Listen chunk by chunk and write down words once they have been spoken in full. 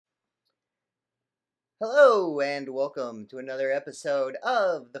Hello, and welcome to another episode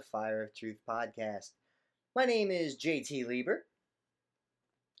of the Fire of Truth podcast. My name is JT Lieber.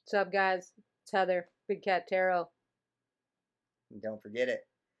 What's up, guys? It's Heather, Big Cat Tarot. And don't forget it.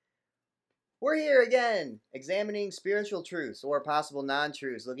 We're here again, examining spiritual truths or possible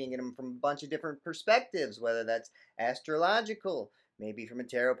non-truths, looking at them from a bunch of different perspectives, whether that's astrological, maybe from a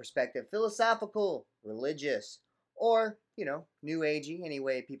tarot perspective, philosophical, religious, or, new agey, any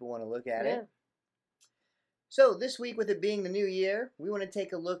way people want to look at it. So this week, with it being the new year, we want to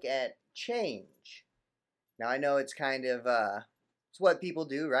take a look at change. Now, I know it's kind of, it's what people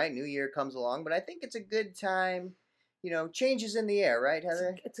do, right? New year comes along, but I think it's a good time, change is in the air, right,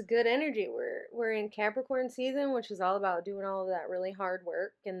 Heather? It's a good energy. We're in Capricorn season, which is all about doing all of that really hard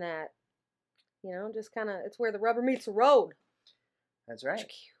work and that, just kind of, it's where the rubber meets the road. That's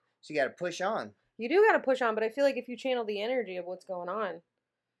right. So you got to push on. You do got to push on, but I feel like if you channel the energy of what's going on,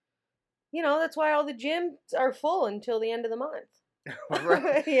 that's why all the gyms are full until the end of the month.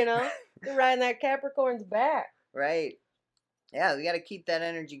 Right. They're riding that Capricorn's back. Right. Yeah, we got to keep that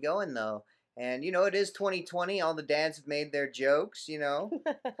energy going, though. And, it is 2020. All the dads have made their jokes, I'll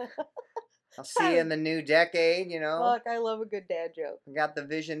see you in the new decade, Fuck, I love a good dad joke. We got the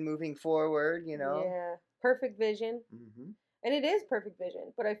vision moving forward, Yeah. Perfect vision. Mm-hmm. And it is perfect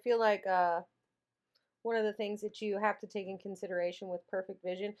vision. But I feel like one of the things that you have to take in consideration with perfect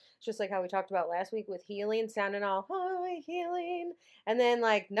vision, it's just like how we talked about last week with healing, sounding all, hi, healing. And then,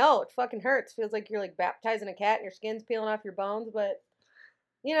 no, it fucking hurts. Feels like you're, baptizing a cat and your skin's peeling off your bones. But,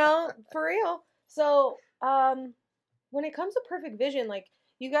 for real. So, when it comes to perfect vision,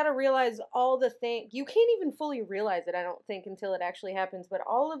 you got to realize all the things. You can't even fully realize it, I don't think, until it actually happens. But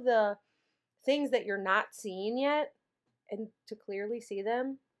all of the things that you're not seeing yet, and to clearly see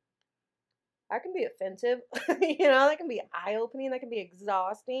them, that can be offensive. That can be eye-opening. That can be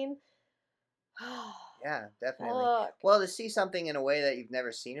exhausting. Yeah, definitely. Fuck. Well, to see something in a way that you've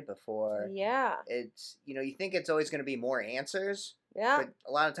never seen it before. Yeah. It's, you think it's always going to be more answers. Yeah. But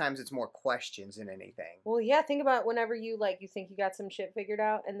a lot of times it's more questions than anything. Well, yeah, think about whenever you, you think you got some shit figured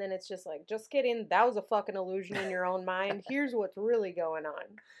out, and then it's just just kidding. That was a fucking illusion in your own mind. Here's what's really going on.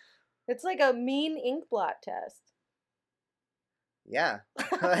 It's like a mean ink blot test. Yeah.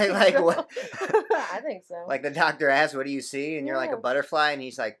 What? I think so. Like the doctor asks, what do you see? And you're like, a butterfly. And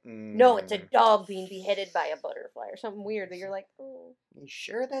he's like, no, it's a dog being beheaded by a butterfly or something weird that you're like, oh. You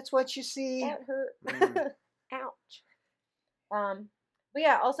sure that's what you see? That hurt. Ouch. But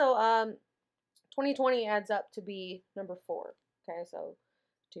yeah, also, 2020 adds up to be number 4. Okay, so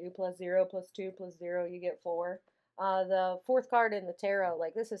 2 plus 0 plus 2 plus 0, you get 4. The 4th card in the tarot,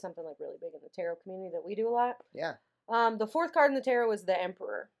 this is something really big in the tarot community that we do a lot. Yeah. The 4th card in the tarot is the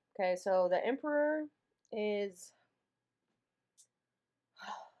Emperor. Okay, so the Emperor is...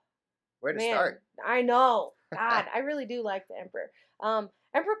 Where to start? I know. God, I really do like the Emperor.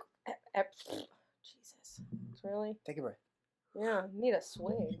 Emperor... Jesus. Really? Take a breath. Yeah, need a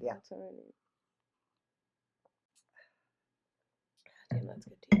swig. Yeah. That's what I need. Damn, that's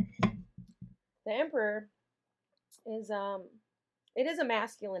good too. The Emperor is, it is a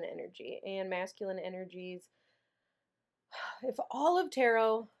masculine energy, and masculine energies... If all of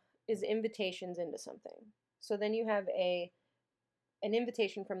tarot is invitations into something, so then you have an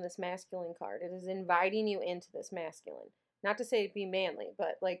invitation from this masculine card. It is inviting you into this masculine. Not to say be manly,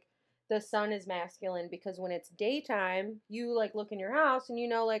 but the sun is masculine because when it's daytime, you look in your house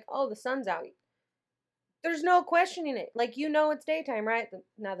and oh, the sun's out. There's no questioning it. It's daytime, right?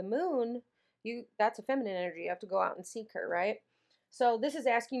 Now the moon, that's a feminine energy. You have to go out and seek her, right? So this is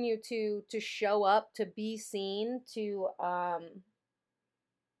asking you to show up, to be seen, to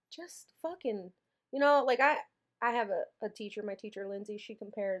just fucking, I have a teacher, my teacher Lindsay, she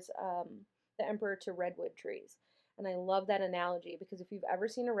compares the Emperor to redwood trees. And I love that analogy because if you've ever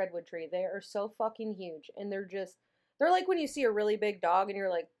seen a redwood tree, they are so fucking huge. And they're like when you see a really big dog and you're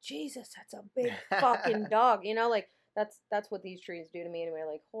like, Jesus, that's a big fucking dog. That's what these trees do to me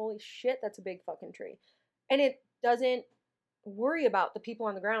anyway. Holy shit, that's a big fucking tree. And it doesn't worry about the people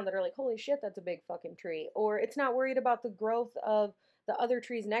on the ground that are like, holy shit, that's a big fucking tree. Or it's not worried about the growth of the other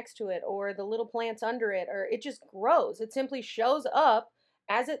trees next to it or the little plants under it, or it just grows. It simply shows up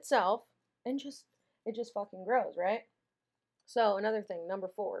as itself and it just fucking grows, right? So another thing, number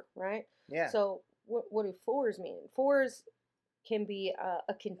 4, right? Yeah. So what do 4s mean? 4s can be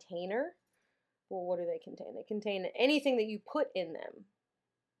a container. Well, what do they contain? They contain anything that you put in them.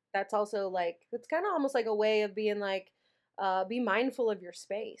 That's also it's kind of almost like a way of being be mindful of your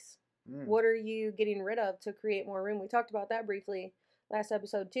space. What are you getting rid of to create more room? We talked about that briefly last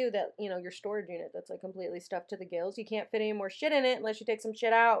episode too, that, your storage unit that's completely stuffed to the gills. You can't fit any more shit in it unless you take some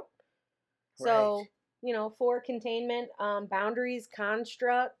shit out. So 4, containment, boundaries,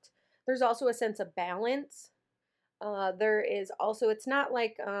 construct. There's also a sense of balance. There is also, it's not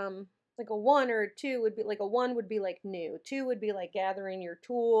like a 1 or a 2 would be like, a 1 would be like new, 2 would be like gathering your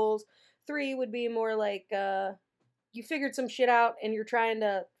tools, 3 would be more like you figured some shit out and you're trying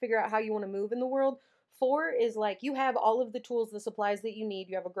to figure out how you want to move in the world. 4 is like you have all of the tools, the supplies that you need.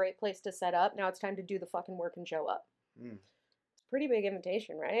 You have a great place to set up. Now it's time to do the fucking work and show up. Mm. It's a pretty big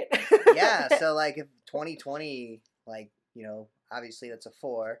invitation, right? Yeah, so like if 2020, like, obviously that's a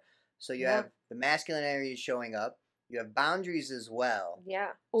 4. So you Yeah. have the masculine energy showing up. You have boundaries as well.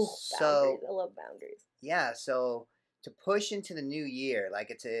 Yeah. Oh, So boundaries. I love boundaries. yeah, so to push into the new year, like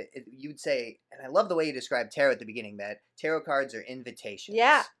you'd say, and I love the way you described tarot at the beginning, that tarot cards are invitations.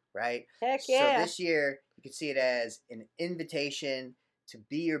 Yeah. Right? Heck So yeah. this year, you could see it as an invitation to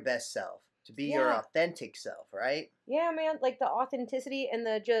be your best self, to be your Yeah. authentic self, right? Yeah, man. Like the authenticity and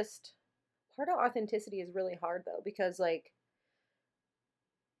the just part of authenticity is really hard though, because like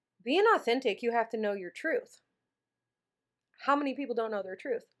being authentic, you have to know your truth. How many people don't know their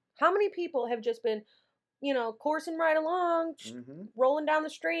truth? How many people have just been, coursing right along, Mm-hmm. rolling down the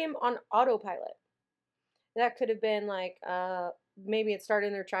stream on autopilot? That could have been like, maybe it started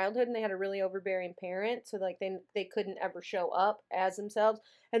in their childhood and they had a really overbearing parent, so like they couldn't ever show up as themselves,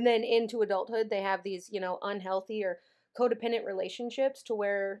 and then into adulthood they have these unhealthy or codependent relationships to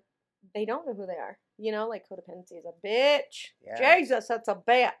where they don't know who they are. Like codependency is a bitch. Yeah. Jesus, that's a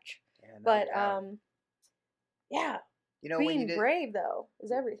bitch. Yeah, no But doubt. yeah, When you being did, brave though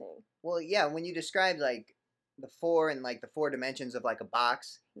is everything. well, yeah, when you described like the 4 and like the 4 dimensions of like a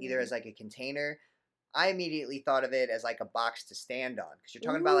box, either Mhm. as like a container, I immediately thought of it as like a box to stand on because you're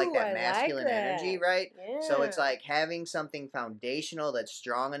talking about like Ooh, that I like masculine energy, that. right? So it's Yeah. like having something foundational that's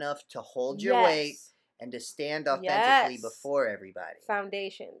strong enough to hold your weight Yes. and to stand authentically Yes. before everybody,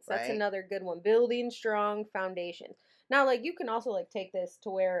 Foundations. That's right? another good one. Building strong foundations. Now, like you can also like take this to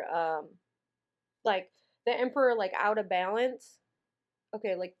where like the emperor like out of balance.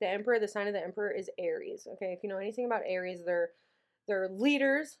 Okay, like the emperor, the sign of the emperor is Aries. Okay, if you know anything about Aries, they're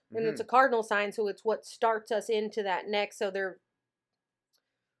leaders and it's Mm-hmm. a cardinal sign, so it's what starts us into that next. So they're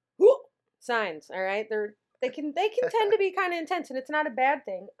signs, all right? They can tend to be kind of intense and it's not a bad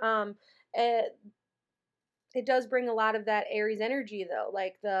thing. It, it does bring a lot of that Aries energy though,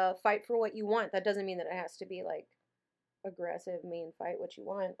 like the fight for what you want. That doesn't mean that it has to be like aggressive, mean, fight what you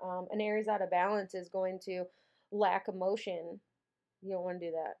want. An Aries out of balance is going to lack emotion. You don't want to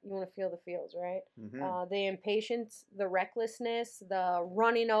do that. You want to feel the feels, right? Mm-hmm. The impatience, the recklessness, the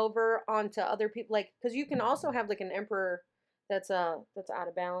running over onto other people, like because you can also have like an emperor that's out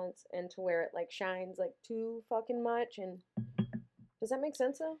of balance and to where it like shines like too fucking much. And does that make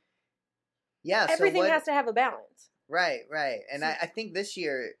sense though? Yeah. So Everything what? has to have a balance. Right, right. And So, I think this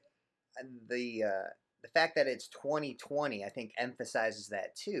year, the uh, the fact that it's 2020, I think emphasizes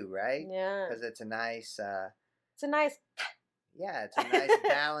that too, right? yeah, Because it's a nice, it's a nice. yeah, it's a nice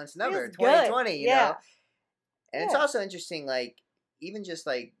balanced number, Feels good. 2020. Yeah, And it's yeah, also interesting, like even just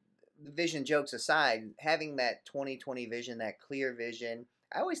like the vision jokes aside, having that 2020 vision, that clear vision.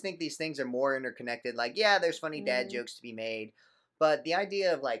 I always think these things are more interconnected. Like, yeah, there's funny dad mm-hmm. jokes to be made, but the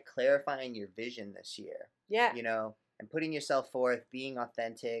idea of like clarifying your vision this year, Yeah, and putting yourself forth, being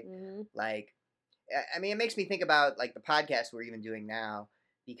authentic, mm-hmm. like, I mean, it makes me think about like the podcast we're even doing now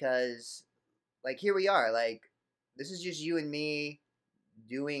because, like, here we are, like, this is just you and me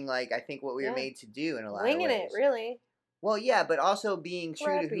doing like I think what we were Yeah, made to do in a lot of winging it ways. really. Well, yeah, but also being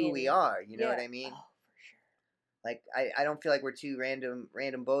true to who we Prepping. are. You know what Yeah. I mean? Oh, for sure. Like I don't feel like we're two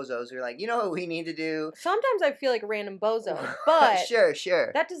random bozos who are like, you know what we need to do? Sometimes I feel like a random bozo, but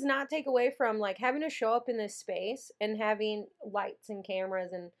Sure. that does not take away from like having to show up in this space and having lights and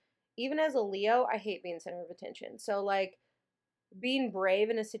cameras. And even as a Leo, I hate being center of attention. So like being brave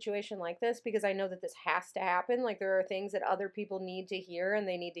in a situation like this, because I know that this has to happen. Like there are things that other people need to hear and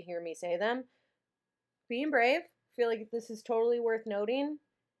they need to hear me say them. Being brave, I feel like this is totally worth noting.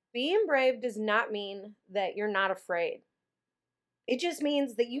 Being brave does not mean that you're not afraid. It just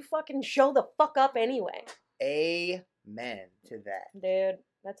means that you fucking show the fuck up anyway. Amen to that. Dude,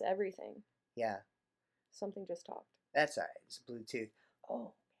 that's everything. Yeah, Something just talked. that's all right. It's Bluetooth.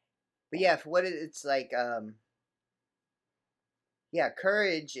 Oh. But yeah, for what it's like, yeah,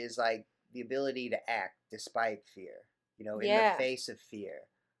 courage is like the ability to act despite fear. In Yeah. the face of fear.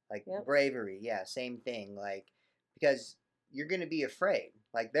 Like Yep. bravery, yeah, same thing. Like because you're gonna be afraid.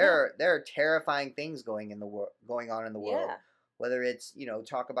 Like Yeah. there are terrifying things going on in the world. Yeah. Whether it's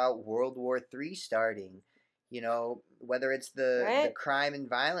talk about World War III starting, whether it's the Right? crime and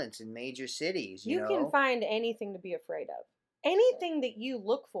violence in major cities. You can find anything to be afraid of. anything that you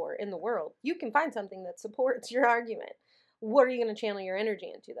look for in the world, you can find something that supports your argument. What are you going to channel your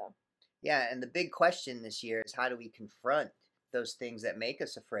energy into, though? Yeah, and the big question this year is how do we confront those things that make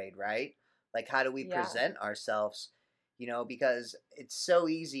us afraid, right? Like, how do we Yeah. present ourselves? Because it's so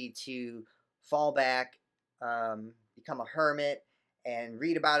easy to fall back, become a hermit, and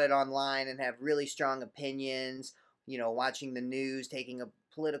read about it online and have really strong opinions, watching the news, taking a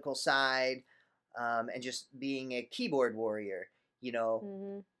political side, and just being a keyboard warrior, you know.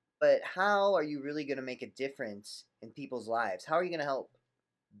 Hmm. But how are you really going to make a difference in people's lives? How are you going to help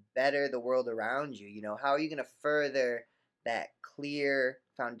better the world around you? How are you going to further that clear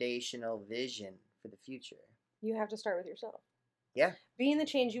foundational vision for the future? You have to start with yourself. Yeah. Being the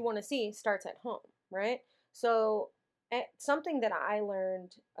change you want to see starts at home, right? So, something that I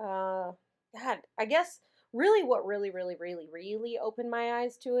learned, God, I guess really what really opened my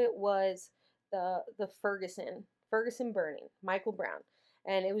eyes to it was the Ferguson burning, Michael Brown.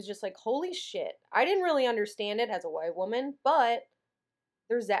 And it was just like, holy shit. I didn't really understand it as a white woman, but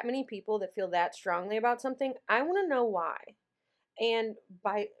there's that many people that feel that strongly about something. I want to know why. And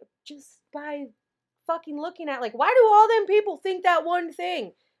by fucking looking at, like, why do all them people think that one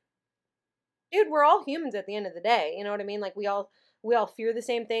thing? Dude, we're all humans at the end of the day. You know what I mean? Like, we all fear the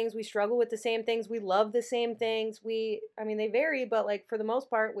same things, we struggle with the same things, we love the same things. I mean, they vary, but like for the most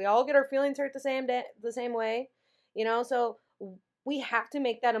part, we all get our feelings hurt the same way. So we have to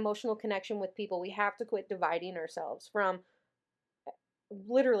make that emotional connection with people. We have to quit dividing ourselves from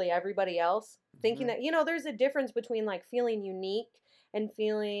literally everybody else, thinking Hmm. that there's a difference between like feeling unique and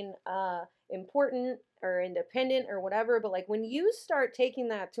feeling important or independent or whatever. But like when you start taking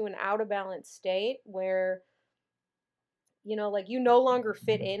that to an out of balance state where like you no longer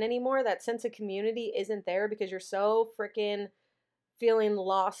fit in anymore, that sense of community isn't there because you're so freaking feeling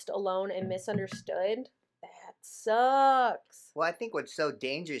lost, alone, and misunderstood. That sucks. Well, I think what's so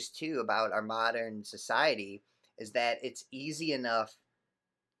dangerous too about our modern society is that it's easy enough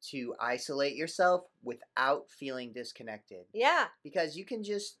to isolate yourself without feeling disconnected. Yeah. Because you can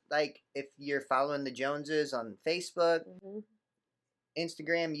just, like, if you're following the Joneses on Facebook, Hmm.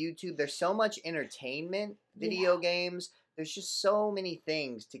 Instagram, YouTube, there's so much entertainment, Yeah. video games. There's just so many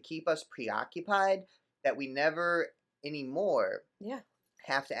things to keep us preoccupied that we never anymore Yeah.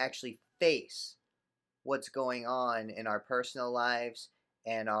 have to actually face what's going on in our personal lives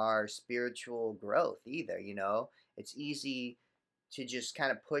and our spiritual growth either. It's easy to just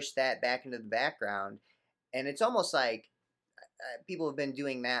kind of push that back into the background. And it's almost like people have been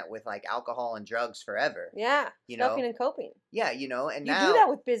doing that with like alcohol and drugs forever, Yeah. you Stuffing know? and coping. Yeah, and You do now, that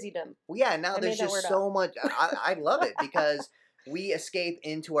with busydom. well, yeah, now I there's made that just word up. so much. I love it because we escape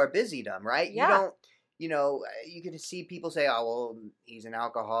into our busydom, right? You Yeah. don't, you can see people say, oh, well, he's an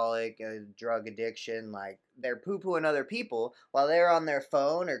alcoholic, drug addiction. Like they're poo pooing other people while they're on their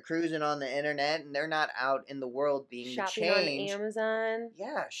phone or cruising on the internet and they're not out in the world being the Shopping on change. Amazon.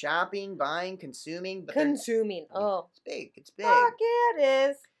 Yeah, shopping, buying, consuming, but they're, Consuming. yeah, Oh, it's big. It's big. fuck yeah, it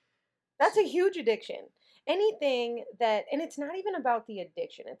is. That's a huge addiction. Anything that, and it's not even about the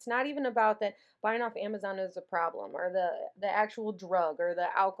addiction. It's not even about that buying off Amazon is a problem, or the actual drug, or the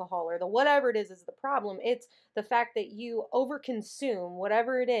alcohol, or the whatever it is the problem. It's the fact that you overconsume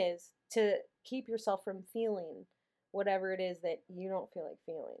whatever it is to keep yourself from feeling whatever it is that you don't feel like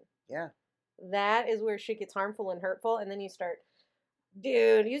feeling. Yeah. That is where shit gets harmful and hurtful, and then you start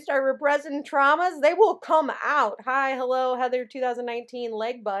repressing traumas, they will come out. Hi, hello, Heather 2019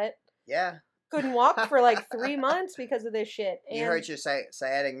 leg butt. Yeah. Couldn't walk for like 3 months because of this shit. You And hurt your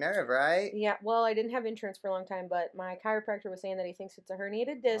sciatic nerve, right? yeah, well, I didn't have insurance for a long time, but my chiropractor was saying that he thinks it's a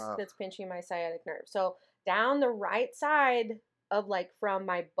herniated disc Oh, that's pinching my sciatic nerve. So down the right side of like from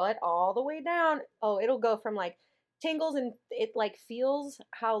my butt all the way down, oh, it'll go from like tingles, and it like feels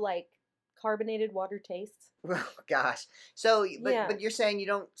how like carbonated water tastes. oh gosh. So, but Yeah. but you're saying you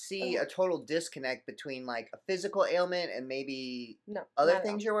don't see Ugh. a total disconnect between like a physical ailment and maybe No, other not at all.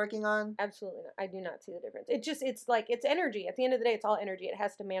 things you're working on? Absolutely not. I do not see the difference. It's like it's energy. At the end of the day, it's all energy. It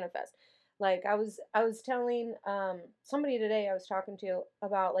has to manifest. Like I was telling somebody today I was talking to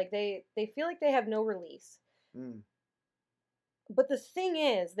about like they feel like they have no release. Mm, But the thing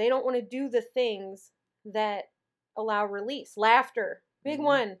is, they don't want to do the things that allow release. Laughter, big mm-hmm.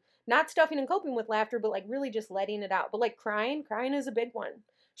 one. Not stuffing and coping with laughter, but like really just letting it out. But like crying is a big one.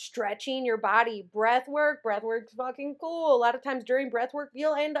 Stretching your body, breath work's fucking cool. A lot of times during breath work,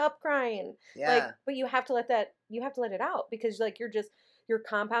 you'll end up crying. Like, Yeah. but you have to let it out because like you're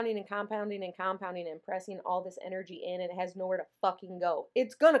compounding and compounding and compounding and pressing all this energy in, and it has nowhere to fucking go.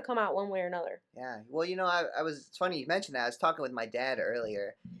 It's gonna come out one way or another. Yeah. Well, it's funny you mentioned that. I was talking with my dad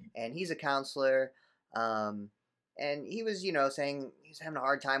earlier, and he's a counselor. Um, And he was, saying he's having a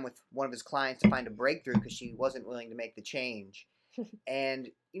hard time with one of his clients to find a breakthrough because she wasn't willing to make the change. And,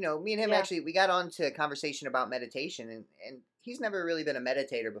 me and him Yeah. actually, we got on to a conversation about meditation, and he's never really been a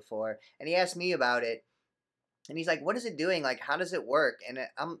meditator before. And he asked me about it, and he's like, what is it doing? Like, how does it work? And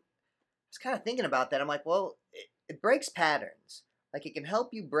I was kind of thinking about that. I'm like, well, it breaks patterns. Like, it can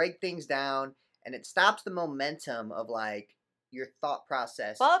help you break things down, and it stops the momentum of, like, your thought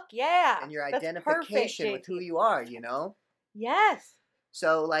process Fuck yeah. and your That's perfect, identification with who JT. you are. Yes.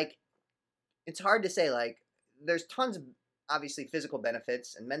 So, like, it's hard to say, like, there's tons of obviously physical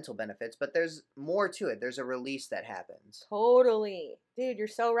benefits and mental benefits, but there's more to it. There's a release that happens. Totally. Dude, you're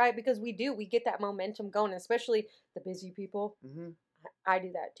so right because we get that momentum going, especially the busy people. Hmm. I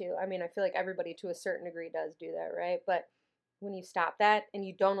do that too. I mean, I feel like everybody to a certain degree does do that, right? But when you stop that and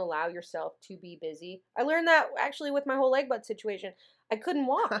you don't allow yourself to be busy, I learned that actually with my whole leg butt situation. I couldn't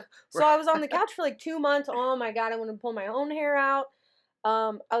walk. So I was on the couch for like 2 months. Oh my God, I want to pull my own hair out.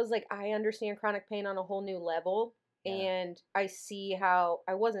 I was like, I understand chronic pain on a whole new level. Yeah. And I see how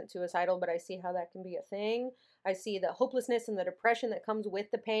I wasn't suicidal, but I see how that can be a thing. I see the hopelessness and the depression that comes with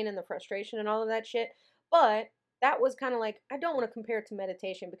the pain and the frustration and all of that shit. But that was kind of like, I don't want to compare it to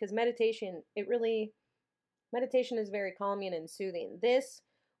meditation because meditation is very calming and soothing. This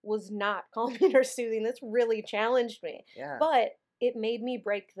was not calming or soothing. This really challenged me. Yeah. But it made me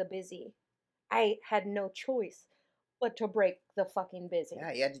break the busy. I had no choice but to break the fucking busy.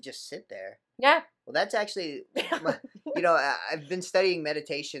 Yeah, you had to just sit there. Yeah. Well, that's actually, I've been studying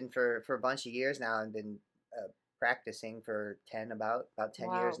meditation for a bunch of years now and been practicing for about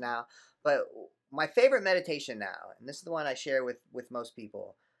 10 years Wow. now. But my favorite meditation now, and this is the one I share with most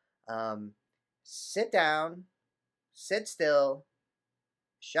people, sit down, sit still,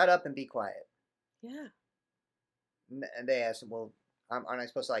 shut up and be quiet. Yeah. And they ask, well, aren't I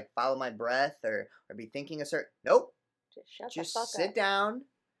supposed to like follow my breath or be thinking a certain? Nope. Just shut Just the fuck sit up. down,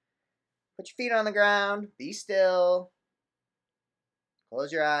 put your feet on the ground, be still,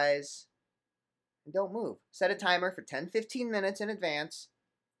 close your eyes, and don't move. Set a timer for 10-15 minutes in advance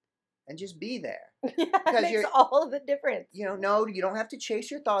and just be there. Yeah, Because it makes all the difference. No, you don't have to chase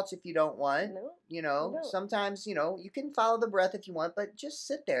your thoughts if you don't want. No, you don't. Sometimes, you can follow the breath if you want, but just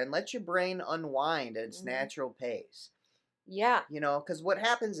sit there and let your brain unwind at its natural pace. Yeah. Because what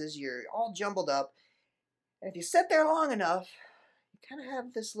happens is you're all jumbled up, and if you sit there long enough, you kind of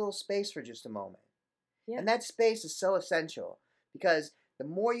have this little space for just a moment. Yeah. And that space is so essential because the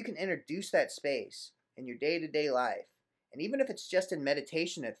more you can introduce that space in your day-to-day life, and even if it's just in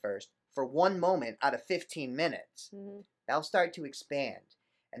meditation at first, for one moment out of 15 minutes, that'll start to expand.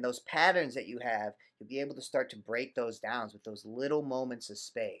 And those patterns that you have, you'll be able to start to break those down with those little moments of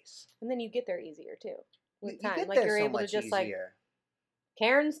space. And then you get there easier too. With You time. get Like there you're so able to much just easier.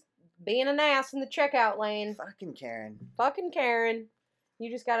 Karen's being an ass in the checkout lane. Fucking Karen. Fucking Karen.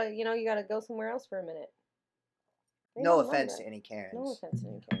 You just gotta, you gotta go somewhere else for a minute. Ain't No nothing wrong offense with to that. any Karens. No offense to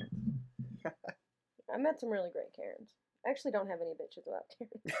any Karens. I met some really great Karens. I actually don't have any bitches about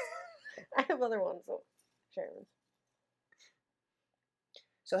Karens. I have other ones, so Karens.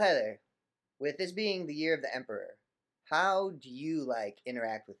 So Heather, with this being the year of the Emperor, how do you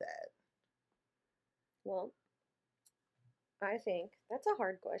interact with that? Well, I think that's a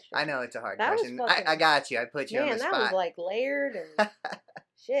hard question. I know it's a hard That was question. fucking- I got you. I put you on the Man, spot. that was layered and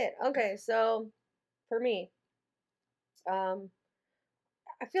shit. Okay, so for me,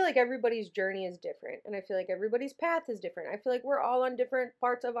 I feel like everybody's journey is different, and I feel like everybody's path is different. I feel like we're all on different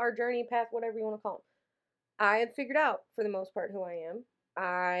parts of our journey, path, whatever you want to call them. I have figured out, for the most part, who I am.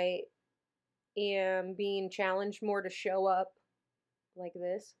 I am being challenged more to show up like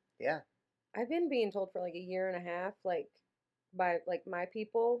this. Yeah. I've been being told for like a year and a half, by my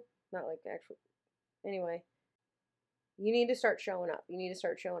people, not actual. Anyway, you need to start showing up. You need to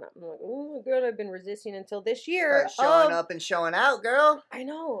start showing up. I'm like, oh my God, I've been resisting until this year. Start showing up and showing out, girl. I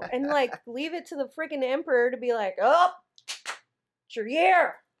know. And leave it to the freaking emperor to be like, oh, it's your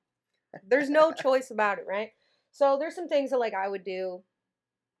year. There's no choice about it, right? So there's some things that I would do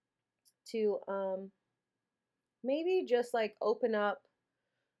to maybe just open up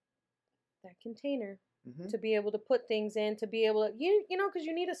that container to be able to put things in, to be able to, because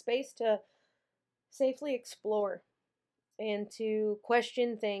you need a space to safely explore and to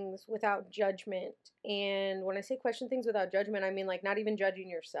question things without judgment. And when I say question things without judgment, I mean not even judging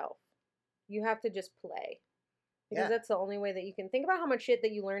yourself. You have to just play. Because that's the only way that you can think about how much shit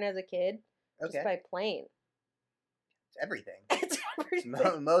that you learn as a kid just by playing. It's everything. It's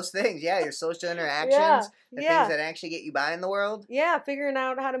everything. Most things, yeah. Your social interactions, the things that actually get you by in the world. Yeah, figuring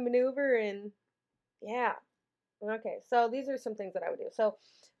out how to maneuver and yeah. Okay, so these are some things that I would do. So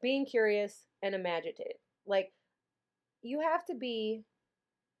being curious and imaginative. you have to be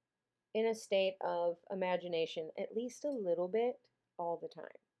in a state of imagination at least a little bit all the time.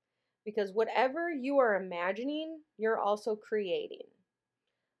 Because whatever you are imagining, you're also creating.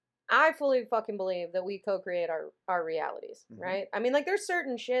 I fully fucking believe that we co-create our realities, Mm-hmm. right? I mean, like there's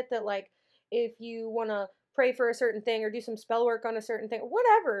certain shit that like if you want to pray for a certain thing or do some spell work on a certain thing,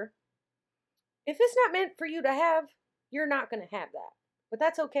 whatever, if it's not meant for you to have, you're not going to have that. But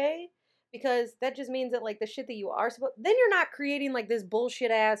that's okay because that just means that like the shit that you are supposed then you're not creating like this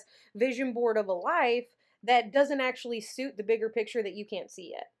bullshit ass vision board of a life that doesn't actually suit the bigger picture that you can't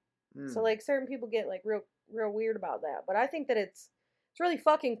see yet. So Mm. like certain people get like real weird about that, but I think that it's really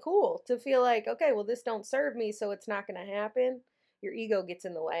fucking cool to feel like, okay, well this don't serve me, so it's not going to happen. Your ego gets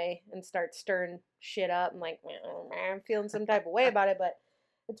in the way and starts stirring shit up and like, I'm feeling some type of way about it, but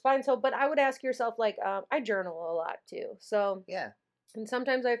it's fine. So, but I would ask yourself like, I journal a lot too. So, Yeah. and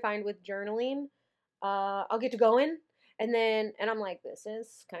sometimes I find with journaling, I'll get to going and I'm like, this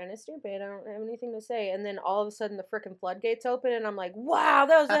is kind of stupid. I don't have anything to say. And then all of a sudden the freaking floodgates open and I'm like, wow,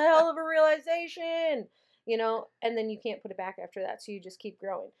 that was a hell of a realization, and then you can't put it back after that. So you just keep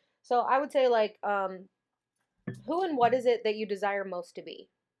growing. So I would say like, who and what is it that you desire most to be?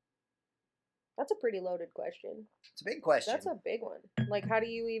 That's a pretty loaded question. It's a big question. That's a big one. Like, how do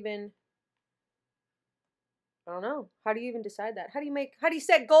you even, I don't know. How do you even decide that? How do you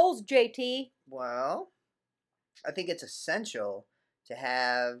set goals, JT? Well, I think it's essential to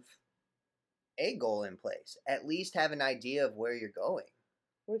have a goal in place. At least have an idea of where you're going.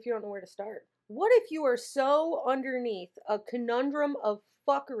 What if you don't know where to start? What if you are so underneath a conundrum of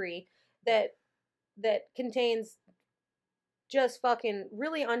fuckery that contains just fucking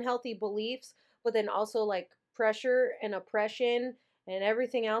really unhealthy beliefs, but then also like pressure and oppression and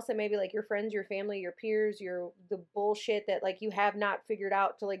everything else that maybe like your friends, your family, your peers, the bullshit that like you have not figured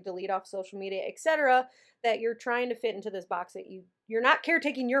out to like delete off social media, etc. That you're trying to fit into this box that you're not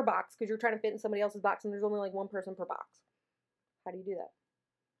caretaking your box because you're trying to fit in somebody else's box and there's only like one person per box. How do you do that?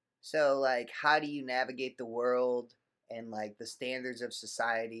 So, like, how do you navigate the world and like the standards of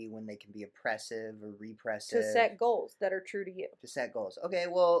society when they can be oppressive or To repressive? set goals that are true to you. To set goals. Okay,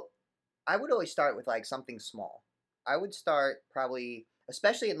 well, I would always start with like something small. I would start probably,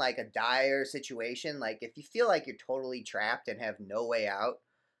 especially in like a dire situation, like if you feel like you're totally trapped and have no way out,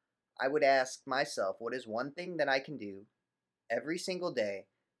 I would ask myself, what is one thing that I can do every single day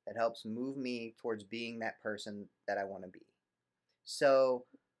that helps move me towards being that person that I want to be? So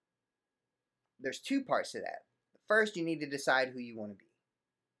there's two parts to that. First, you need to decide who you want to be.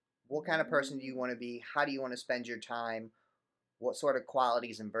 What kind of person do you want to be? How do you want to spend your time? What sort of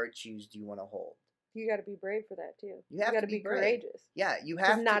qualities and virtues do you want to hold? You got to be brave for that too. You have got to to be be brave. courageous Yeah, you because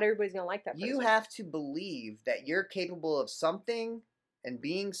have not to. everybody's gonna like that person. You have to believe that you're capable of something and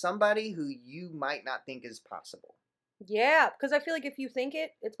being somebody who you might not think is possible. Yeah, because I feel like if you think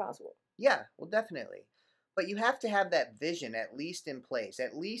it, it's possible. Yeah, well, definitely. But you have to have that vision at least in place.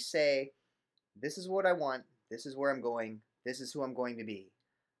 At least say, this is what I want. This is where I'm going. This is who I'm going to be.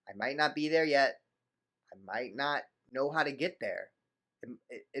 I might not be there yet. I might not know how to get there.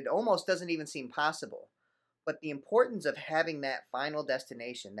 It almost doesn't even seem possible. But the importance of having that final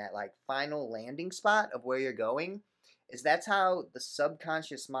destination, that like final landing spot of where you're going, is that's how the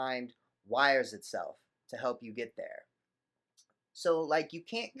subconscious mind wires itself to help you get there. So like you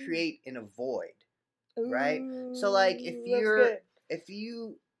can't create in a void, right? So like Ooh, that's good. if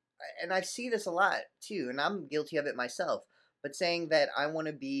you and I see this a lot too, and I'm guilty of it myself, but saying that I want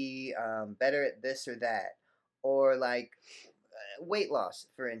to be better at this or that, or like weight loss,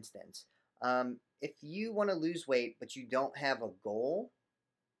 for instance. If you want to lose weight, but you don't have a goal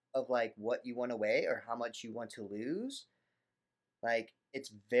of like what you want to weigh or how much you want to lose, like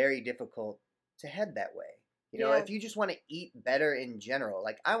it's very difficult to head that way. Yeah. If you just want to eat better in general,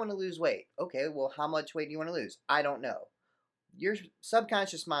 like I want to lose weight. Okay, well, how much weight do you want to lose? I don't know. Your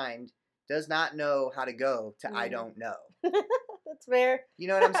subconscious mind does not know how to go to I don't know. That's fair. You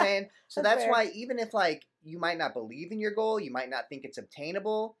know what I'm saying? So That's that's fair. why even if like you might not believe in your goal, you might not think it's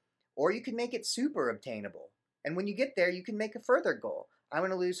obtainable, or you can make it super obtainable. And when you get there, you can make a further goal. I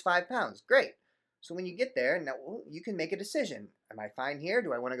want to lose 5 pounds. Great. So when you get there, now you can make a decision. Am I fine here?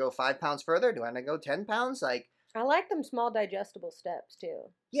 Do I want to go 5 pounds further? Do I want to go 10 pounds? Like, I like them small digestible steps too.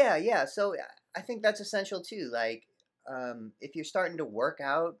 yeah. So I think that's essential too. Like, if you're starting to work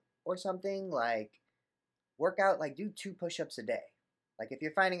out or something, like work out, like do 2 push-ups a day. Like if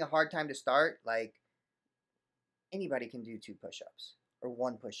you're finding a hard time to start, like anybody can do 2 push-ups or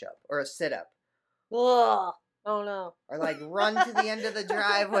 1 push-up or a sit-up Ugh. Oh no. or like run to the end of the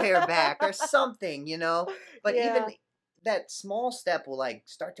driveway or back or something, But Yeah. even that small step will like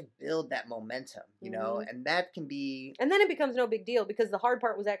start to build that momentum, Hmm. and that can be, And then it becomes no big deal because the hard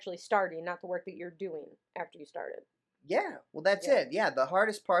part was actually starting, not the work that you're doing after you started. yeah, well, that's Yeah. it. Yeah, the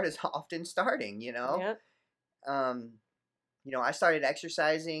hardest part is often starting, Yeah. Um, I started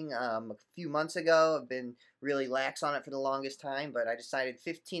exercising a few months ago. I've been really lax on it for the longest time, but I decided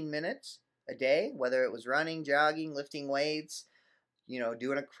 15 minutes a day, whether it was running, jogging, lifting weights,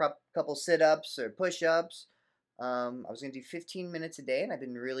 doing a couple sit ups or push ups. I was going to do 15 minutes a day, and I've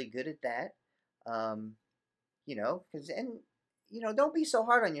been really good at that. Um, because don't be so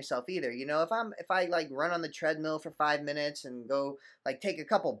hard on yourself either. If I like run on the treadmill for 5 minutes and go like take a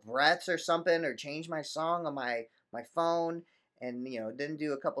couple breaths or something, or change my song on my phone, and then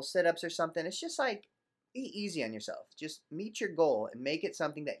do a couple sit-ups or something, it's just like, be easy on yourself. Just meet your goal and make it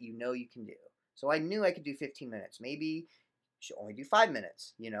something that you can do. So I knew I could do 15 minutes. Maybe you should only do 5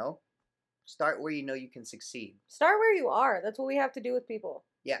 minutes. Start where you can succeed. Start where you are. That's what we have to do with people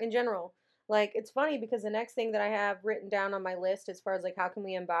Yeah. in general. Like, it's funny because the next thing that I have written down on my list as far as like how can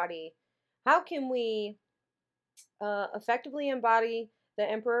we effectively embody the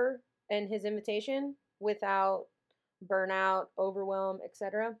emperor and his invitation without burnout, overwhelm,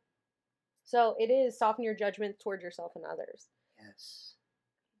 etc. So it is soften your judgment towards yourself and others. Yes.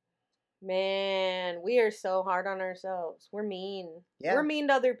 Man, we are so hard on ourselves. We're mean. We're Yeah. mean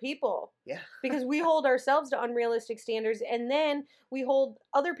to other people Yeah. because we hold ourselves to unrealistic standards and then we hold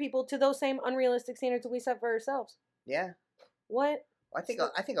other people to those same unrealistic standards that we set for ourselves. Yeah. What? I think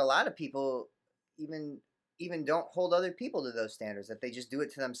a lot of people even don't hold other people to those standards. That they just do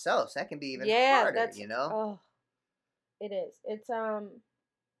it to themselves. That can be even Yeah, harder. that's oh, it is. It's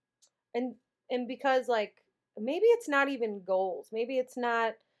and because like maybe it's not even goals. Maybe it's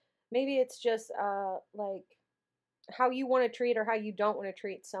just like how you want to treat or how you don't want to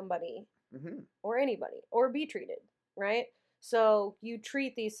treat somebody Hmm. or anybody or be treated, right? So you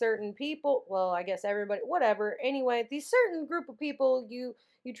treat these certain people, well, I guess everybody, whatever. Anyway, these certain group of people you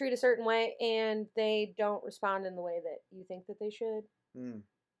treat a certain way and they don't respond in the way that you think that they should. Mm.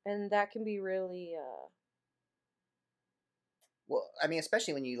 And that can be really Well, I mean,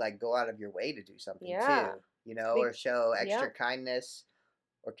 especially when you like go out of your way to do something yeah. too, or show Yeah. extra kindness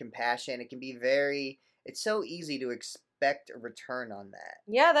or compassion. It can be very. It's so easy to expect a return on that.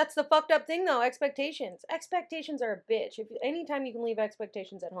 Yeah, that's the fucked up thing though. Expectations. Expectations are a bitch. If anytime you can leave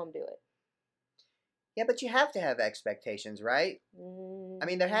expectations at home, do it. Yeah, but you have to have expectations, right? I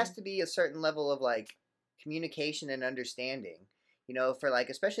mean, there has Mm. to be a certain level of like communication and understanding. For like,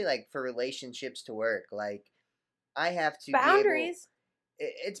 especially like for relationships to work. Like, I have to be able. Boundaries.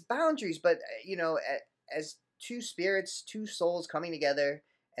 It's boundaries, but as two spirits, two souls coming together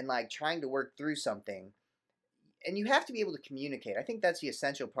and like trying to work through something, and you have to be able to communicate. I think that's the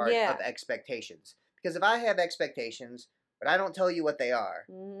essential part of Yeah. expectations. Because if I have expectations, but I don't tell you what they are,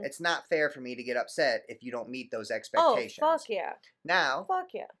 Mm. it's not fair for me to get upset if you don't meet those Oh, fuck expectations. yeah. Now,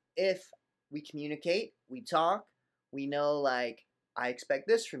 Fuck yeah. if we communicate, we talk, we know like, I expect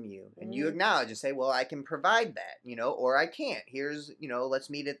this from you, and you Mm. acknowledge and say, well, I can provide that, or I can't. Here's, let's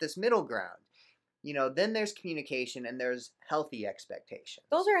meet at this middle ground. Then there's communication and there's healthy Those expectations.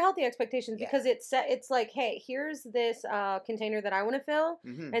 are healthy expectations Yeah. because it's like, hey, here's this container that I want to fill,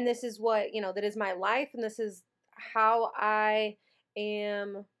 Mm-hmm. and this is what that is my life, and this is how I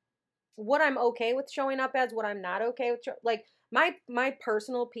am, what I'm okay with showing up as, what I'm not okay with. Like my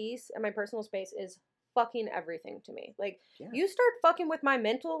personal peace and my personal space is fucking everything to me. Like Yeah. you start fucking with my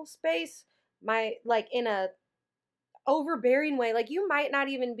mental space, my like in a overbearing way. Like you might not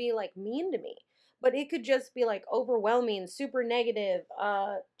even be like mean to me, but it could just be like overwhelming, super negative,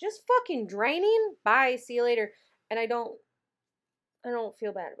 just fucking draining. Bye, see you later. And I don't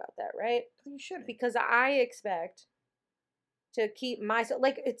feel bad about that, right? You shouldn't. Because I expect to keep myself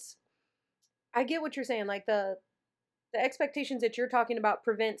like it's I get what you're saying. Like the expectations that you're talking about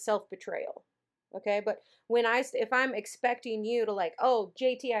prevent self-betrayal. Okay? But if I'm expecting you to like, "Oh,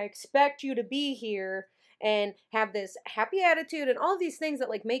 JT, I expect you to be here and have this happy attitude and all these things that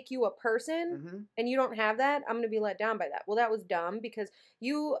like make you a person." Mm-hmm. And you don't have that, I'm going to be let down by that. Well, that was dumb because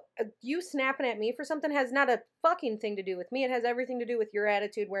you snapping at me for something has not a fucking thing to do with me. It has everything to do with your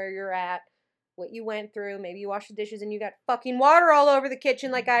attitude, where you're at, what you went through. Maybe you washed the dishes and you got fucking water all over the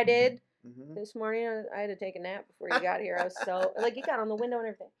kitchen like I did Mm-hmm. this morning. I had to take a nap before you got here. I was so like you got on the window and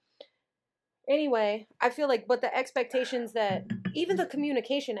everything. Anyway, I feel like, but the expectations that even the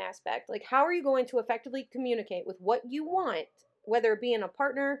communication aspect, like how are you going to effectively communicate with what you want, whether it be in a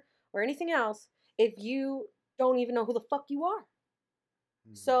partner or anything else, if you don't even know who the fuck you are?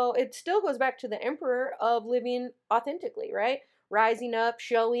 So it still goes back to the emperor of living authentically, right? Rising up,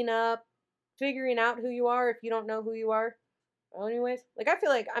 showing up, figuring out who you are if you don't know who you are. Well, anyways, like I feel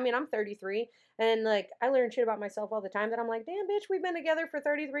like I'm 33 and like I learn shit about myself all the time that I'm like, damn bitch, we've been together for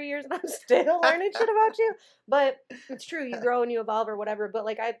 33 years and I'm still learning shit about you. But it's true, you grow and you evolve or whatever. But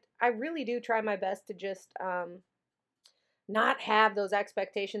like I really do try my best to just not have those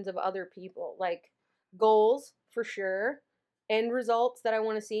expectations of other people. Like goals for sure, end results that I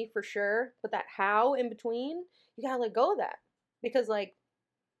want to see for sure, but that how in between, you gotta let go of that because like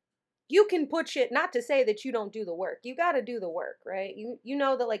you can put shit, not to say that you don't do the work. You got to do the work, right? You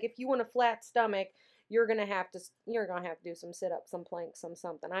know that like if you want a flat stomach, you're going to have to do some sit-ups, some planks, some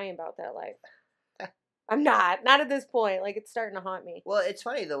something. I ain't about that life. I'm not at this point. Like it's starting to haunt me. Well, it's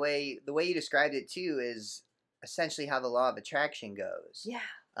funny the way you described it too is essentially how the law of attraction goes. Yeah.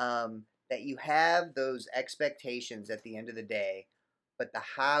 That you have those expectations at the end of the day, but the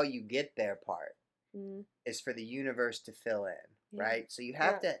how you get there part is for the universe to fill in, Yeah. right? So you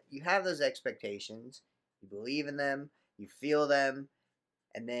have you have those expectations, you believe in them, you feel them,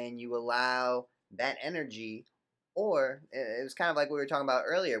 and then you allow that energy. Or it was kind of like we were talking about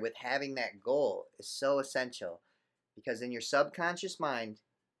earlier with having that goal is so essential because then your subconscious mind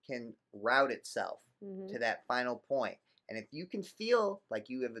can route itself Mm-hmm. to that final point. And if you can feel like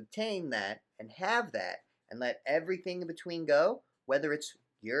you have obtained that and have that and let everything in between go, whether it's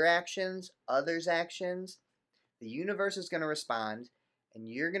your actions, others' actions, the universe is going to respond and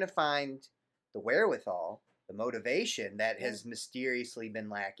you're going to find the wherewithal, the motivation that has mysteriously been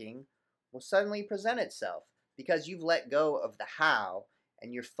lacking will suddenly present itself because you've let go of the how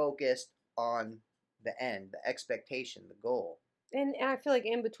and you're focused on the end, the expectation, the goal. And I feel like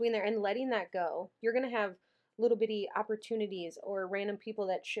in between there and letting that go, you're going to have little bitty opportunities or random people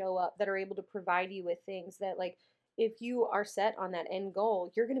that show up that are able to provide you with things that, like, if you are set on that end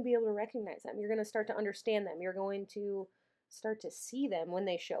goal, you're going to be able to recognize them. You're going to start to understand them. You're going to start to see them when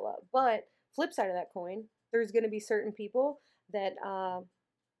they show up. But flip side of that coin, there's going to be certain people that,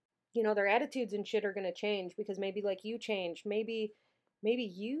 their attitudes and shit are going to change because maybe like you changed. Maybe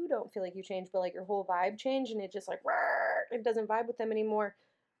you don't feel like you changed, but like your whole vibe changed and it just like, it doesn't vibe with them anymore.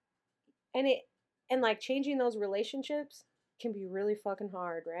 And like changing those relationships can be really fucking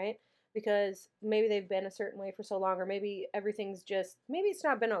hard, right? Because maybe they've been a certain way for so long, or maybe maybe it's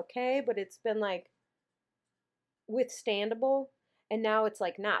not been okay, but it's been like withstandable, and now it's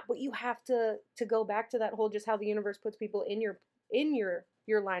like not. But you have to go back to that whole just how the universe puts people in your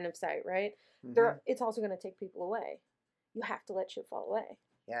line of sight, right? Mm-hmm. It's also going to take people away. You have to let shit fall away.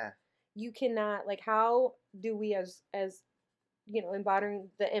 Yeah. You cannot, like, how do we as embodying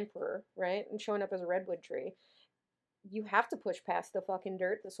the emperor, right, and showing up as a redwood tree, you have to push past the fucking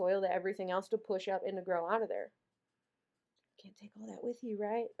dirt, the soil, the everything else to push up and to grow out of there. Can't take all that with you,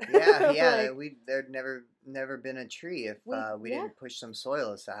 right? Yeah. Like, There'd never been a tree if we yeah, didn't push some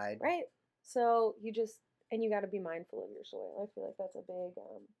soil aside. right. So you got to be mindful of your soil. I feel like that's a big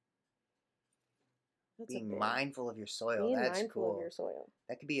Being mindful of your soil, being that's mindful of cool. your soil.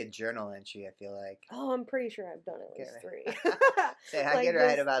 That could be a journal entry, I feel like. Oh, I'm pretty sure I've done at least 3. Say, I Like get right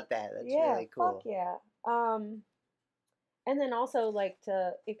just about that. That's yeah, really fuck cool. yeah. And then also like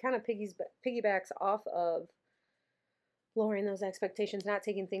it kind of piggybacks off of lowering those expectations, not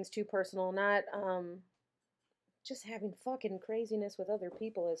taking things too personal, not just having fucking craziness with other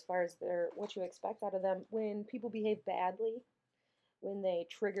people as far as what you expect out of them. When people behave badly, when they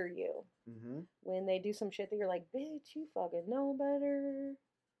trigger you, Mm-hmm. when they do some shit that you're like, bitch, you fucking know better.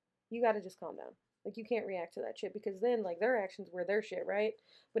 You got to just calm down. Like you can't react to that shit because then like their actions were their shit, right?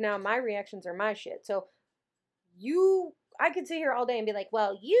 But now my reactions are my shit. So I could sit here all day and be like,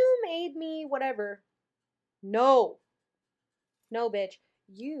 well, you made me whatever. No, no, bitch.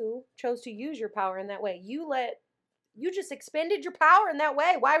 You chose to use your power in that way. You just expended your power in that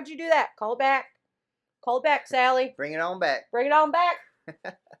way. Why would you do that? Call it back. Call it back, Sally. Bring it on back. Bring it on back.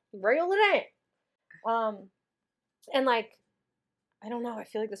 Reel it in. And like, I don't know. I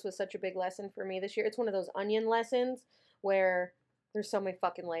feel like this was such a big lesson for me this year. It's one of those onion lessons where there's so many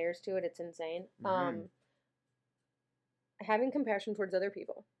fucking layers to it. It's insane. Mm-hmm. Having compassion towards other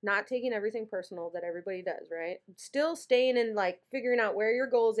people, not taking everything personal that everybody does, right? Still staying and like figuring out where your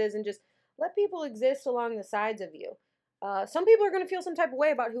goals is and just let people exist along the sides of you. Some people are going to feel some type of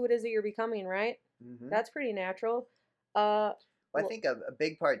way about who it is that you're becoming, right? Mm-hmm. That's pretty natural. Well, I think a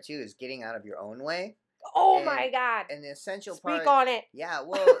big part too is getting out of your own way. Oh my God. And the essential Speak part. on it. Yeah,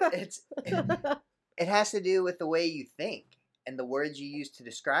 well, it has to do with the way you think and the words you use to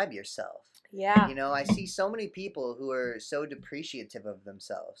describe yourself. Yeah. You know, I see so many people who are so depreciative of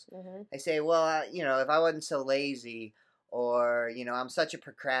themselves. Mm-hmm. They say, well, if I wasn't so lazy, or, I'm such a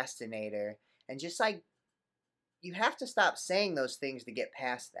procrastinator. And just like you have to stop saying those things to get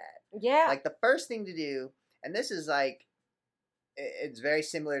past that. Yeah. Like the first thing to do, and this is like it's very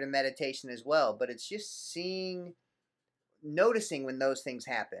similar to meditation as well, but it's just noticing when those things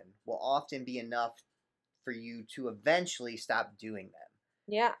happen will often be enough for you to eventually stop doing them.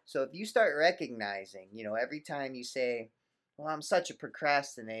 Yeah. So if you start recognizing, every time you say, well, I'm such a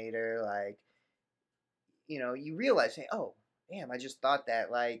procrastinator, like, you realize, hey, oh, damn, I just thought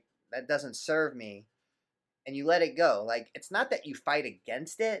that, like, that doesn't serve me. And you let it go. Like, it's not that you fight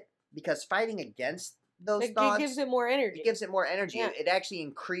against it, because fighting against those It gives thoughts, it more energy. it gives it more energy. Yeah. It actually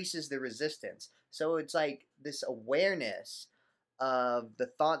increases the resistance. So it's like this awareness of the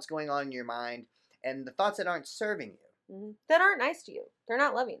thoughts going on in your mind and the thoughts that aren't serving you. That aren't nice to you. They're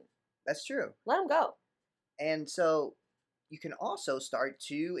not loving. That's true. Let them go. And so you can also start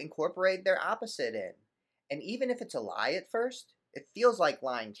to incorporate their opposite in. And even if it's a lie at first, it feels like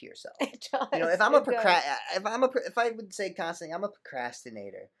lying to yourself. It does. If I would say constantly, I'm a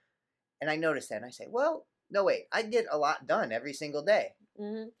procrastinator, and I notice that, and I say, well, no, wait, I get a lot done every single day.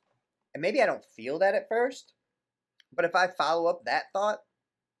 Mm-hmm. And maybe I don't feel that at first, but if I follow up that thought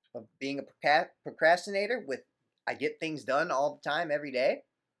of being a procrastinator with, I get things done all the time, every day,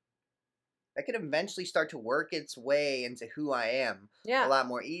 that could eventually start to work its way into who I am a lot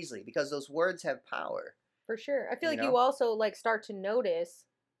more easily, because those words have power. For sure. I feel like you also like start to notice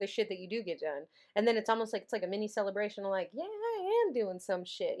the shit that you do get done. And then it's almost like it's like a mini celebration of like, yeah, I am doing some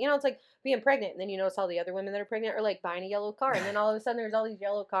shit. It's like being pregnant and then you notice all the other women that are pregnant are like buying a yellow car and then all of a sudden there's all these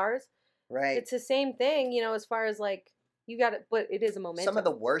yellow cars. Right. It's the same thing, as far as like you got it, but it is a momentum. Some of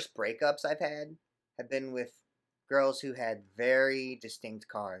the worst breakups I've had have been with girls who had very distinct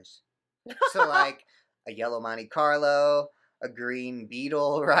cars. So like a yellow Monte Carlo, a green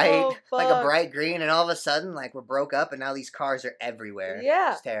Beetle, right? Oh, like a bright green, and all of a sudden, like, we're broke up, and now these cars are everywhere.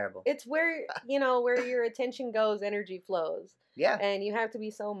 Yeah, it's terrible. It's where where your attention goes, energy flows. Yeah, and you have to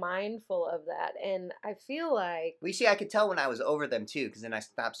be so mindful of that. And I feel like I could tell when I was over them too, because then I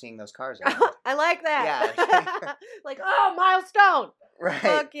stopped seeing those cars around. I like that. Yeah, like milestone. Right.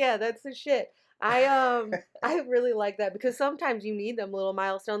 Fuck yeah, that's the shit. I really like that because sometimes you need them little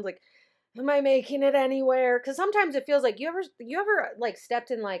milestones. Like, am I making it anywhere? Because sometimes it feels like you ever like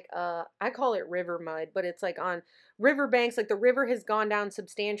stepped in like I call it river mud, but it's like on river banks, like the river has gone down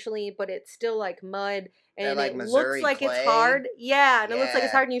substantially, but it's still like mud and like it Missouri looks like clay. it's hard. Yeah, and it looks like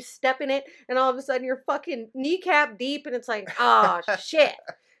it's hard, and you step in it, and all of a sudden you're fucking kneecap deep, and it's like, oh shit.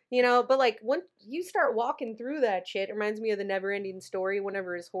 But like when you start walking through that shit, it reminds me of the never ending story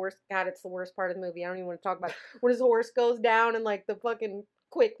whenever his horse, God, it's the worst part of the movie. I don't even want to talk about it. When his horse goes down and like the fucking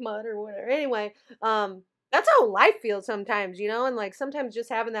quick mud or whatever. Anyway, that's how life feels sometimes, and like sometimes just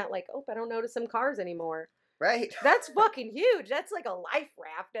having that like, oh, I don't notice some cars anymore. Right. That's fucking huge. That's like a life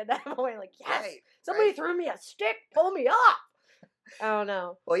raft at that point. Like, yes, somebody threw me a stick, pull me up. I don't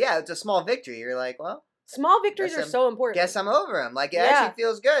know. Well, yeah, it's a small victory. You're like, well, small victories are so important. Guess I'm over them. Like, it actually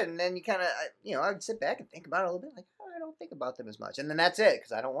feels good. And then you kind of, I would sit back and think about it a little bit. Like, oh, I don't think about them as much. And then that's it,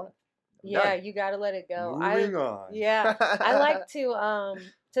 because I don't want it. Yeah, you got to let it go. Moving on. Yeah, I like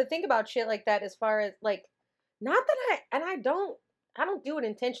to think about shit like that. As far as like, not that I don't do it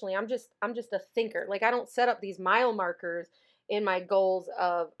intentionally. I'm just a thinker. Like, I don't set up these mile markers in my goals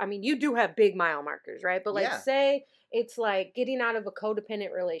of. I mean, you do have big mile markers, right? But like, say it's like getting out of a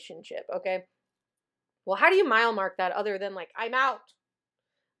codependent relationship. Okay. Well, how do you mile mark that other than like I'm out?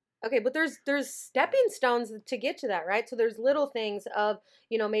 Okay, but there's stepping stones to get to that, right? So there's little things of,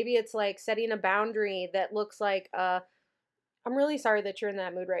 maybe it's like setting a boundary that looks like, I'm really sorry that you're in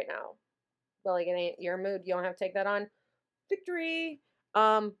that mood right now. Well, like, it ain't your mood. You don't have to take that on. Victory.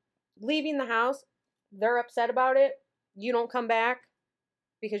 Leaving the house. They're upset about it. You don't come back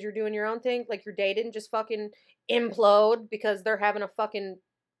because you're doing your own thing. Like, your day didn't just fucking implode because they're having a fucking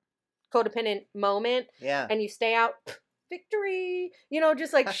codependent moment. Yeah. And you stay out. Victory,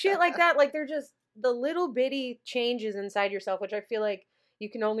 just like shit like that. Like, they're just the little bitty changes inside yourself, which I feel like you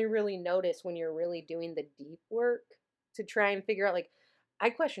can only really notice when you're really doing the deep work to try and figure out. Like, I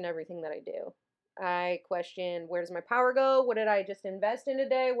question everything that I do. I question, where does my power go? What did I just invest in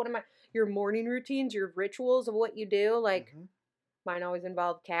today? What am your morning routines, your rituals of what you do? Like, mine always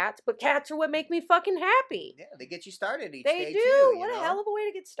involve cats, but cats are what make me fucking happy. Yeah, they get you started each day. They do. Too, what a hell of a way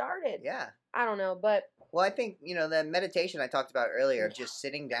to get started. Yeah. I don't know, but. Well, I think, the meditation I talked about earlier, of just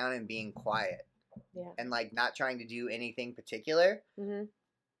sitting down and being quiet. Yeah. And, like, not trying to do anything particular. Mm-hmm.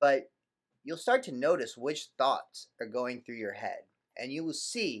 But you'll start to notice which thoughts are going through your head. And you will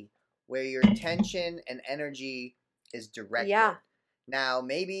see where your attention and energy is directed. Yeah. Now,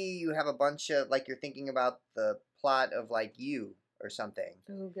 maybe you have a bunch of, like, you're thinking about the plot of, like, You or something.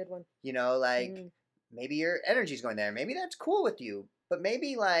 Oh, good one. maybe your energy's going there. Maybe that's cool with you, but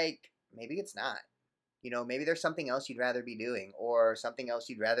maybe maybe it's not. Maybe there's something else you'd rather be doing or something else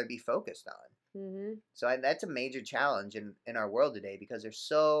you'd rather be focused on. Mm-hmm. So that's a major challenge in our world today because there's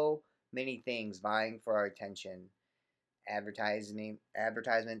so many things vying for our attention. Advertisement,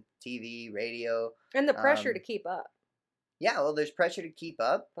 TV, radio. And the pressure to Um, keep up. yeah, well, there's pressure to keep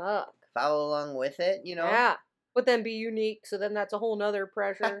up, Fuck. follow along with it, Yeah. But then be unique, so then that's a whole nother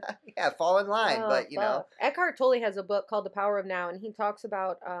pressure. Yeah, fall in line, Oh, but fuck. Eckhart Tolle has a book called The Power of Now, and he talks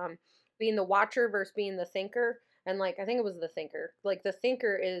about being the watcher versus being the thinker. And, like, I think it was the thinker. Like, the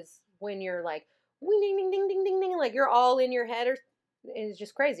thinker is when you're, like, wing, ding, ding, ding, ding, ding, ding, like, you're all in your head, or it's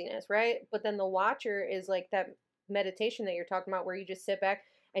just craziness, right? But then the watcher is, like, that meditation that you're talking about where you just sit back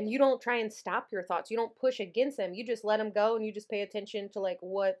and you don't try and stop your thoughts. You don't push against them. You just let them go and you just pay attention to, like,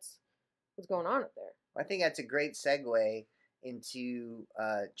 what's going on up there. I think that's a great segue into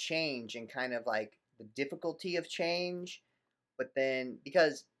change and kind of like the difficulty of change. But then,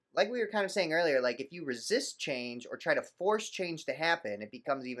 because like we were kind of saying earlier, like if you resist change or try to force change to happen, it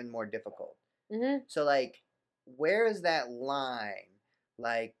becomes even more difficult. Mm-hmm. So, like, where is that line,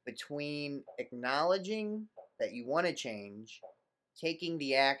 like, between acknowledging that you want to change, taking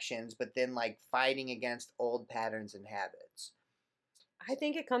the actions, but then, like, fighting against old patterns and habits? I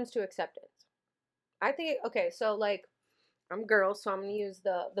think it comes to acceptance. I think okay, so like I'm a girl, so I'm gonna use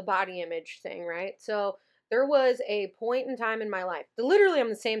the body image thing, right? So there was a point in time in my life. Literally, I'm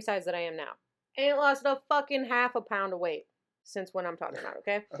the same size that I am now. Ain't lost a fucking half a pound of weight since when I'm talking about,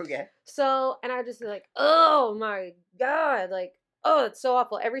 okay? Okay. So, and I just like, oh my God, like, oh, it's so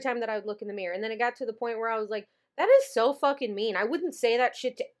awful every time that I would look in the mirror. And then it got to the point where I was like, that is so fucking mean. I wouldn't say that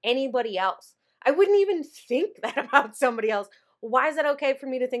shit to anybody else. I wouldn't even think that about somebody else. Why is that okay for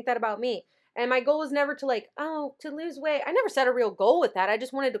me to think that about me? And my goal was never to like, oh, to lose weight. I never set a real goal with that. I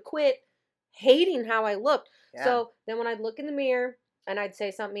just wanted to quit hating how I looked. Yeah. So then when I'd look in the mirror and I'd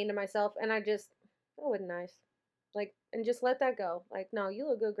say something mean to myself and that wasn't nice. Like, and just let that go. Like, no, you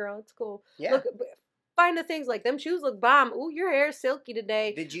look good, girl. It's cool. Yeah. Look, find the things like them shoes look bomb. Ooh, your hair is silky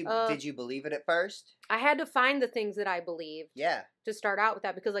today. Did you believe it at first? I had to find the things that I believed. Yeah. To start out with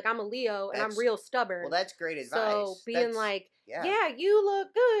that because like I'm a Leo and I'm real stubborn. Well, that's great advice. So being like, yeah, you look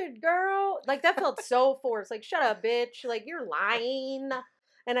good, girl. Like that felt so forced. Like, shut up, bitch. Like you're lying.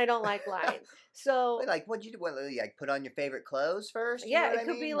 And I don't like lying. So like, what'd you do? What, like, put on your favorite clothes first? You yeah, know it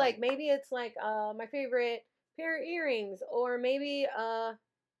could be like maybe it's like my favorite pair of earrings, or maybe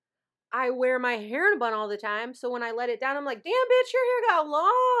I wear my hair in a bun all the time. So when I let it down, I'm like, damn, bitch, your hair got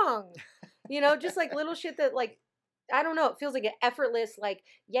long. Just like little shit that like, I don't know. It feels like an effortless, like,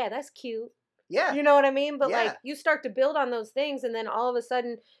 yeah, that's cute. Yeah. You know what I mean? But Yeah. like you start to build on those things and then all of a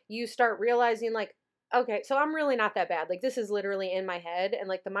sudden you start realizing like, okay, so I'm really not that bad. Like this is literally in my head and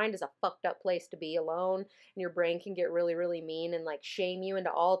like the mind is a fucked up place to be alone and your brain can get really, really mean and like shame you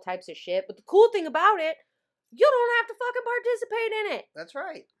into all types of shit. But the cool thing about it, you don't have to fucking participate in it. That's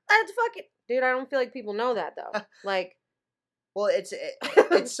right. That's fucking, dude, I don't feel like people know that though. Like, well, it's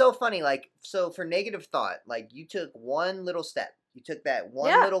so funny. Like, so for negative thought, like you took one little step. You took that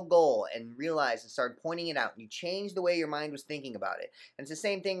one little goal and realized and started pointing it out. And you changed the way your mind was thinking about it. And it's the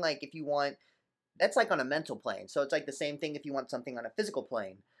same thing like if you want, that's like on a mental plane. So it's like the same thing if you want something on a physical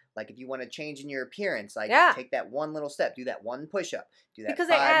plane. Like if you want to change in your appearance, like take that one little step, do that one push-up, do that because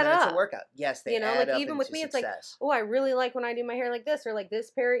 5 they add minutes up. of workout. Yes, they add like up even with into me, success. it's like, oh, I really like when I do my hair like this, or like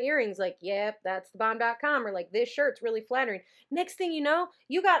this pair of earrings, like, yep, that's the bomb.com, or like this shirt's really flattering. Next thing you know,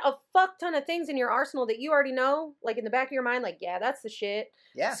 you got a fuck ton of things in your arsenal that you already know, like in the back of your mind, like, yeah, that's the shit.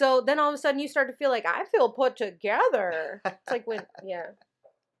 Yeah. So then all of a sudden you start to feel like I feel put together. It's like when,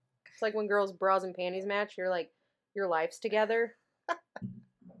 it's like when girls' bras and panties match, you're like, your life's together.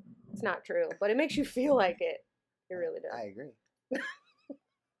 It's not true, but it makes you feel like it. It really does. I agree.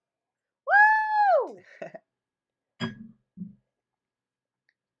 Woo!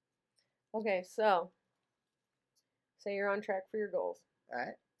 Okay, so say you're on track for your goals. All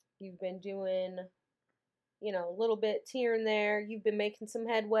right. You've been doing, little bits here and there. You've been making some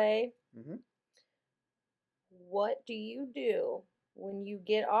headway. Mm-hmm. What do you do when you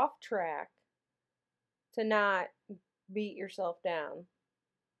get off track to not beat yourself down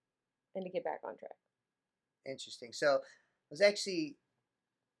and to get back on track? Interesting. So I was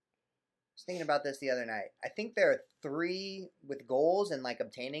thinking about this the other night. I think there are 3 with goals and like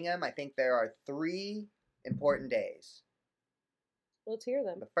obtaining them. I think there are 3 important days. Let's hear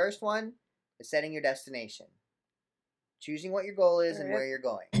them. The first one is setting your destination, choosing what your goal is and where you're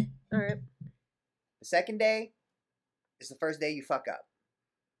going. All right. The second day is the first day you fuck up.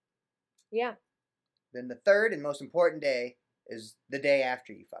 Yeah. Then the third and most important day is the day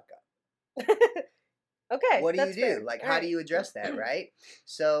after you fuck up. Okay, What do you that's do? fair. Like, All how do right. you address that, right?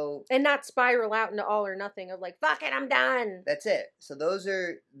 So And not spiral out into all or nothing of like, fuck it, I'm done. that's it. So those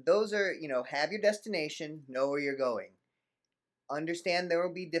are, have your destination, know where you're going. Understand there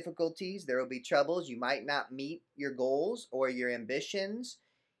will be difficulties, there will be troubles. You might not meet your goals or your ambitions,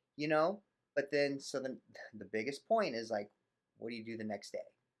 you know. But then, so the biggest point is like, what do you do the next day?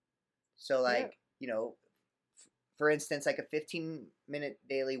 So Yeah. like, for instance, like a 15-minute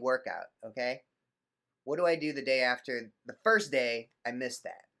daily workout. Okay, what do I do the day after the first day I missed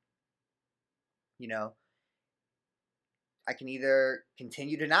that? You know, I can either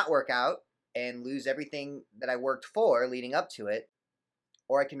continue to not work out and lose everything that I worked for leading up to it,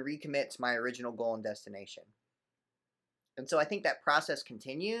 or I can recommit to my original goal and destination. And so I think that process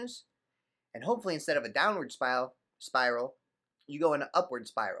continues, and hopefully instead of a downward spiral, you go in an upward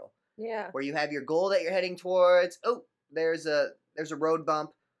spiral Yeah. where you have your goal that you're heading towards. Oh, there's a road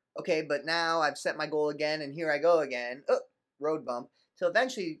bump. Okay, but now I've set my goal again, and here I go again. Oh, road bump. So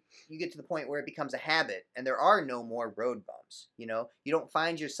eventually you get to the point where it becomes a habit, and there are no more road bumps. You don't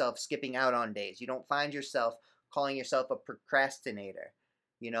find yourself skipping out on days. You don't find yourself calling yourself a procrastinator.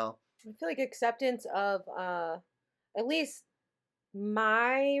 You know, I feel like acceptance of at least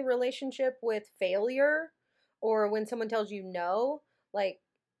my relationship with failure or when someone tells you no, like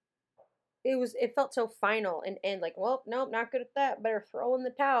it felt so final and like, well, nope, not good at that. Better throw in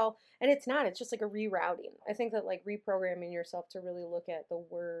the towel. And it's not. It's just like a rerouting. I think that like reprogramming yourself to really look at the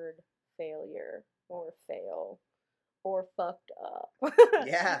word failure or fail or fucked up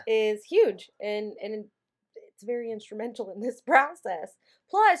yeah, is huge and it's very instrumental in this process.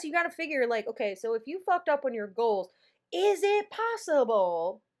 Plus, you got to figure like, okay, so if you fucked up on your goals, is it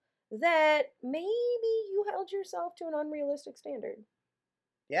possible that maybe you held yourself to an unrealistic standard?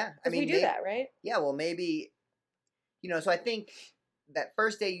 yeah. I Because we mean, do maybe, that, right? yeah. Well, maybe So I think that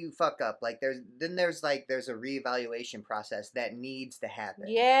first day you fuck up, like there's a reevaluation process that needs to happen.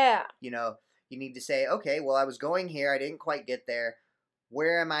 Yeah. You know, you need to say, okay, well, I was going here, I didn't quite get there.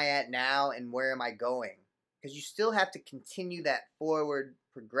 Where am I at now, and where am I going? Because you still have to continue that forward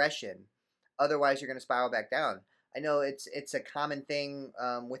progression, otherwise you're going to spiral back down. I know it's a common thing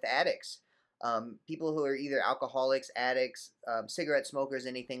with addicts, people who are either alcoholics, addicts, cigarette smokers,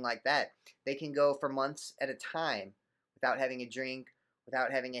 anything like that. They can go for months at a time without having a drink,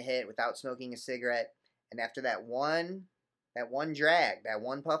 without having a hit, without smoking a cigarette, and after that one drag, that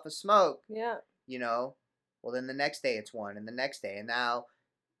one puff of smoke, Yeah. you know, well, then the next day it's one, and the next day, and now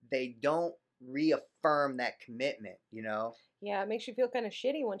they don't reaffirm that commitment. Yeah. It makes you feel kind of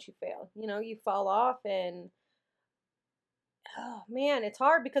shitty once you fail. You fall off and oh man, it's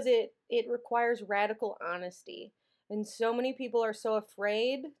hard because it requires radical honesty. And so many people are so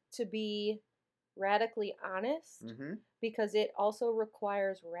afraid to be radically honest hmm because it also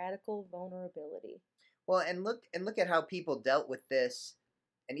requires radical vulnerability. Well, and look at how people dealt with this,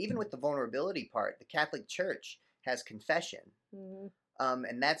 and even with the vulnerability part, the Catholic Church has confession, Hmm.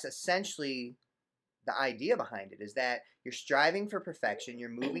 and that's essentially the idea behind it is that you're striving for perfection, you're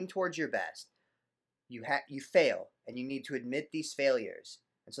moving towards your best, you fail, and you need to admit these failures.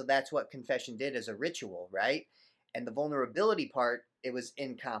 And so that's what confession did as a ritual, right? And the vulnerability part, it was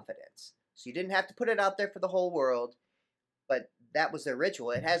in confidence. So you didn't have to put it out there for the whole world, but that was their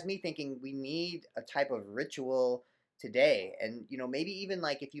ritual. It has me thinking we need a type of ritual today. And maybe even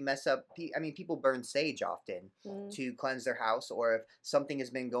like if you mess up, I mean, people burn sage often Hmm. to cleanse their house, or if something has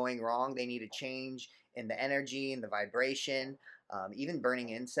been going wrong, they need a change in the energy and the vibration. Even burning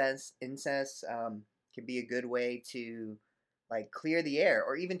incense can be a good way to like clear the air,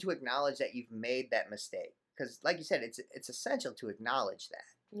 or even to acknowledge that you've made that mistake. Because, like you said, it's essential to acknowledge that.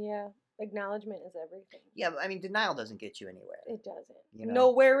 Yeah. Acknowledgement is everything. Yeah, but I mean, denial doesn't get you anywhere. It doesn't. You know.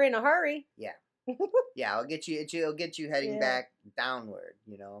 Nowhere in a hurry. Yeah, yeah. It'll get you heading Yeah. back downward.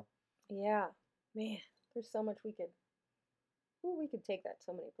 Yeah. Man, there's so much we could take that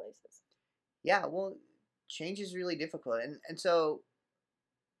so many places. Yeah. Well, change is really difficult, and so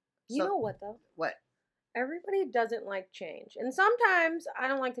You know what though? what? Everybody doesn't like change. And sometimes I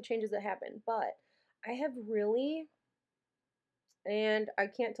don't like the changes that happen, but I have really, and I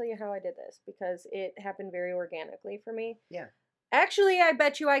can't tell you how I did this because it happened very organically for me. Yeah. Actually, I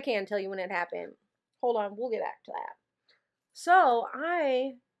bet you I can tell you when it happened. Hold on, we'll get back to that. So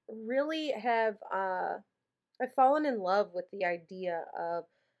I really have I've fallen in love with the idea of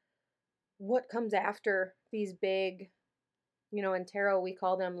what comes after these big, in tarot we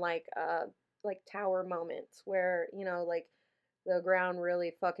call them like tower moments where, like the ground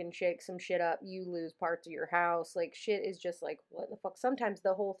really fucking shakes some shit up, you lose parts of your house, like shit is just like what the fuck. Sometimes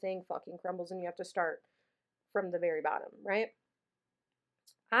the whole thing fucking crumbles and you have to start from the very bottom, right?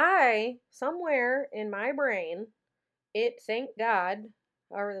 somewhere in my brain, thank God,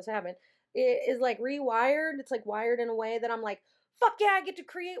 however this happened, it is like rewired. It's like wired in a way that I'm like, fuck yeah, I get to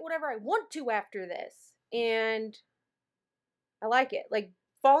create whatever I want to after this. And I like it. Like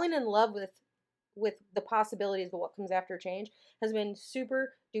falling in love with the possibilities of what comes after change has been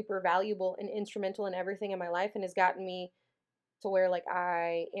super duper valuable and instrumental in everything in my life and has gotten me to where like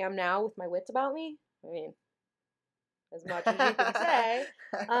I am now with my wits about me. I mean, as much as you can say.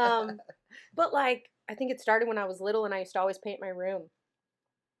 But like I think it started when I was little and I used to always paint my room.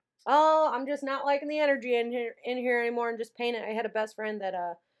 Oh, I'm just not liking the energy in here anymore and just paint it. I had a best friend that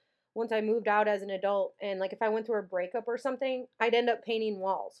once I moved out as an adult and like if I went through a breakup or something, I'd end up painting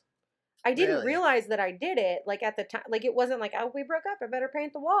walls. I didn't Really? realize that I did it like at the time. Like it wasn't like, oh, we broke up, I better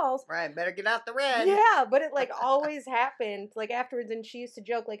paint the walls. Right, better get out the red. Yeah, but it like always happened like afterwards and she used to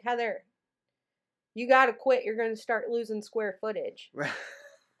joke like, Heather, you got to quit. You're going to start losing square footage. Right.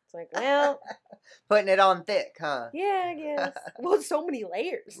 It's like, well, Putting it on thick, huh? yeah, I guess. Well, so many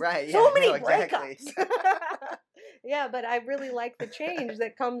layers. Right, yeah, So many no, exactly. breakups. Yeah, but I really like the change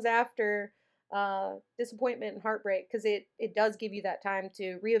that comes after disappointment and heartbreak because it does give you that time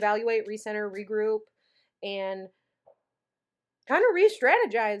to reevaluate, recenter, regroup, and kind of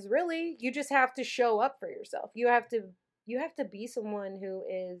re-strategize. Really, you just have to show up for yourself. You have to be someone who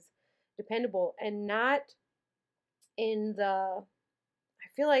is dependable and not in the. I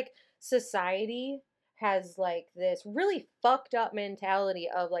feel like society has like this really fucked up mentality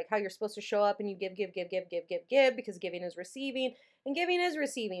of like how you're supposed to show up and you give because giving is receiving and giving is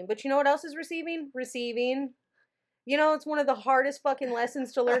receiving. But you know what else is receiving? Receiving. You know, it's one of the hardest fucking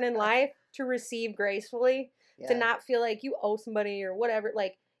lessons to learn in life to receive gracefully, to Yeah. not feel like you owe somebody or whatever.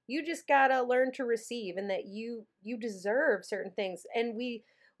 Like you just gotta learn to receive and that you deserve certain things. And we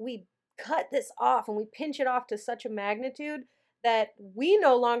cut this off and we pinch it off to such a magnitude that we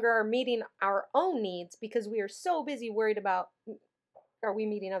no longer are meeting our own needs because we are so busy worried about are we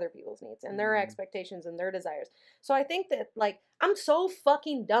meeting other people's needs and their expectations and their desires. So I think that like I'm so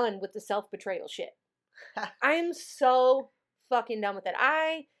fucking done with the self-betrayal shit. I'm so fucking done with it.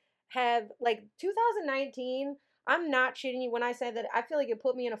 I have like 2019, I'm not shitting you when I say that I feel like it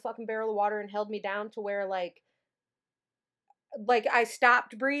put me in a fucking barrel of water and held me down to where like I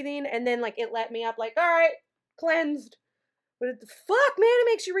stopped breathing and then like it let me up like all right, cleansed. But fuck, man, it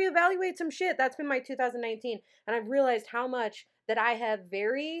makes you reevaluate some shit. That's been my 2019, and I've realized how much that I have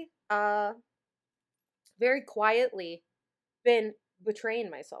very quietly been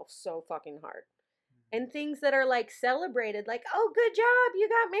betraying myself so fucking hard. And things that are like celebrated, like, oh, good job, you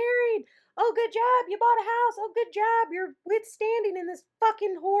got married. Oh, good job, you bought a house. Oh, good job, you're withstanding in this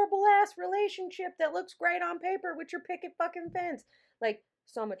fucking horrible ass relationship that looks great on paper with your picket fucking fence. Like,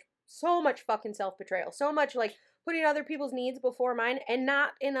 so much fucking self betrayal. So much like putting other people's needs before mine and not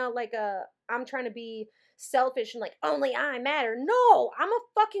in a like a I'm trying to be selfish and like only I matter. No, I'm a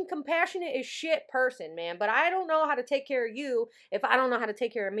fucking compassionate as shit person, man. But I don't know how to take care of you if I don't know how to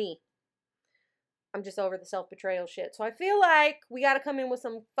take care of me. I'm just over the self-betrayal shit. So I feel like we got to come in with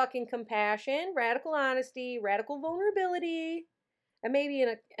some fucking compassion, radical honesty, radical vulnerability, and maybe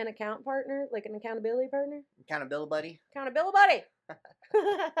an account partner, like an accountability partner. Accountability buddy. Accountability buddy.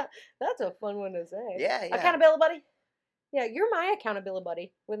 That's a fun one to say. Yeah, yeah. Accountability buddy. Yeah, you're my accountability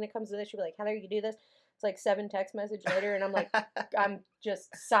buddy. When it comes to this, you'll be like, Heather, you do this. It's like 7 text message later, and I'm like, I'm just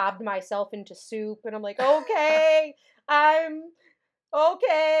sobbed myself into soup, and I'm like, okay, I'm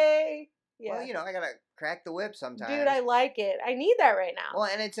okay. Yeah. Well, I gotta crack the whip sometimes. Dude, I like it. I need that right now. Well,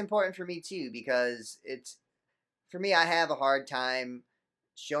 and it's important for me too because for me, I have a hard time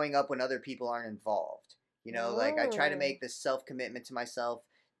showing up when other people aren't involved. Like I try to make this self commitment to myself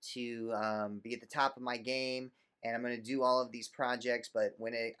to be at the top of my game, and I'm gonna do all of these projects. But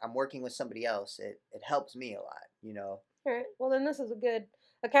when I'm working with somebody else, it helps me a lot. All right. Well, then this is a good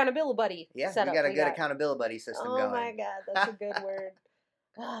accountability buddy. Yeah, setup we got a good accountability buddy system going. Oh my god, that's a good word.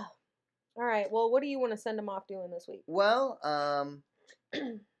 All right. Well, what do you want to send them off doing this week? Well,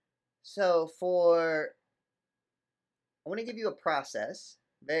 so I want to give you a process,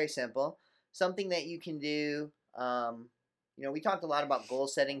 very simple, something that you can do. We talked a lot about goal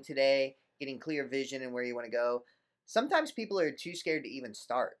setting today, getting clear vision and where you want to go. Sometimes people are too scared to even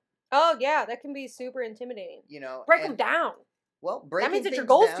start. Oh yeah, that can be super intimidating. Break them down. Well, breaking that means that your things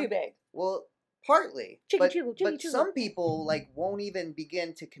goal's down, too big. Well, partly, but some people like won't even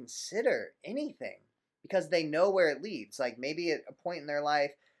begin to consider anything because they know where it leads. Like maybe at a point in their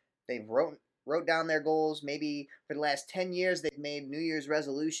life, they've wrote down their goals. Maybe for the last 10 years, they've made New Year's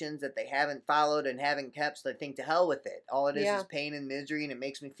resolutions that they haven't followed and haven't kept. So they think to hell with it. All it is pain and misery, and it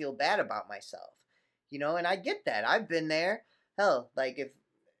makes me feel bad about myself. And I get that. I've been there. Hell, like if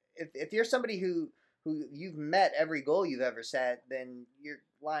if you're somebody who you've met every goal you've ever set, then you're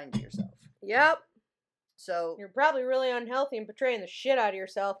lying to yourself. Yep. So You're probably really unhealthy and betraying the shit out of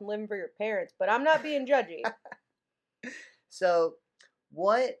yourself and living for your parents, but I'm not being judgy. So,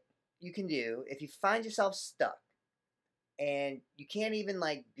 what you can do if you find yourself stuck and you can't even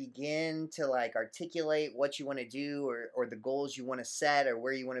like begin to like articulate what you want to do or the goals you want to set or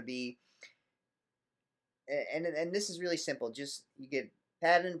where you want to be, and this is really simple. Just you get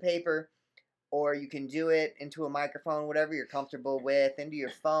pad and paper, or you can do it into a microphone, whatever you're comfortable with, into your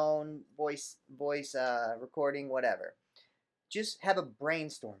phone, voice recording, whatever. Just have a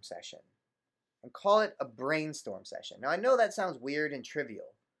brainstorm session and call it a brainstorm session. Now, I know that sounds weird and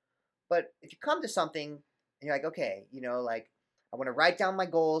trivial, but if you come to something and you're like, okay, like I want to write down my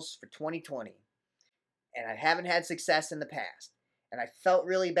goals for 2020, and I haven't had success in the past, and I felt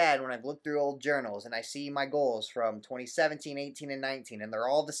really bad when I've looked through old journals and I see my goals from 2017, 18, and 19, and they're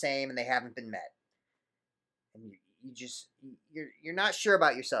all the same and they haven't been met. And you're not sure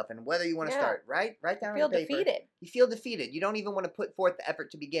about yourself and whether you want to start. Write down You feel on paper. defeated. You feel defeated. You don't even want to put forth the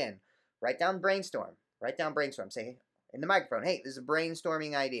effort to begin. Write down brainstorm. Say in the microphone, hey, this is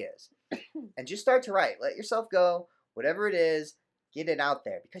brainstorming ideas. And just start to write. Let yourself go. Whatever it is, get it out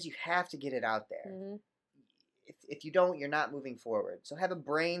there because you have to get it out there. Mm-hmm. If you don't, you're not moving forward. So have a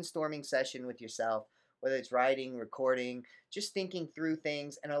brainstorming session with yourself, whether it's writing, recording, just thinking through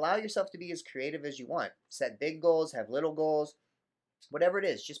things, and allow yourself to be as creative as you want. Set big goals, have little goals, whatever it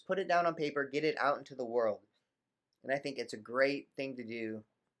is, just put it down on paper, get it out into the world. And I think it's a great thing to do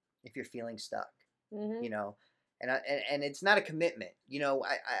if you're feeling stuck, Mm-hmm. And it's not a commitment.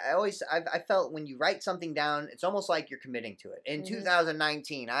 I felt when you write something down, it's almost like you're committing to it. In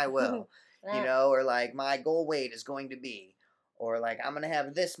 2019, I will, or like my goal weight is going to be, or like I'm going to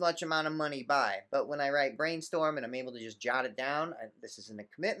have this much amount of money by. But when I write brainstorm and I'm able to just jot it down, this isn't a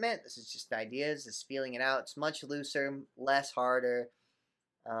commitment. This is just ideas. It's feeling it out. It's much looser, less harder.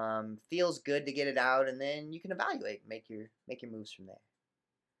 Feels good to get it out, and then you can evaluate, make your moves from there.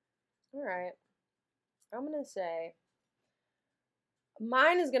 All right. I'm going to say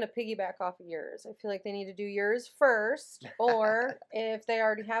mine is going to piggyback off of yours. I feel like they need to do yours first, or if they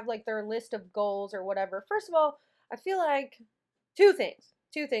already have like their list of goals or whatever. First of all, I feel like two things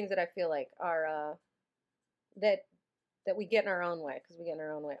that I feel like are that we get in our own way, because we get in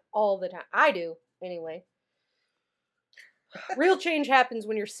our own way all the time. I do anyway. Real change happens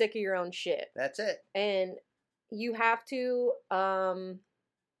when you're sick of your own shit. That's it. And you have to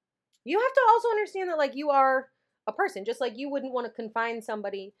also understand that like you are a person, just like you wouldn't want to confine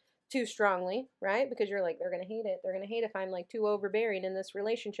somebody too strongly, right? Because you're like, they're going to hate it. They're going to hate if I'm like too overbearing in this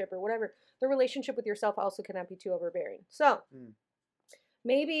relationship or whatever. The relationship with yourself also cannot be too overbearing. So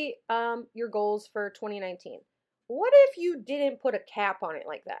maybe your goals for 2019. What if you didn't put a cap on it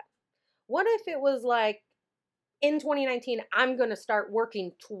like that? What if it was like, in 2019, I'm going to start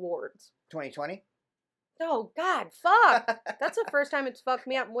working towards 2020? Oh, God, fuck. That's the first time it's fucked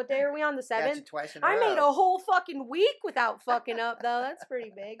me up. What day are we on? The 7th? Got you twice in a I row. made a whole fucking week without fucking up, though. That's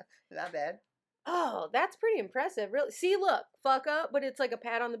pretty big. Not bad. Oh, that's pretty impressive. Really. See, look, fuck up, but it's like a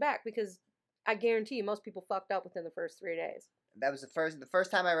pat on the back, because I guarantee you most people fucked up within the first 3 days. That was the first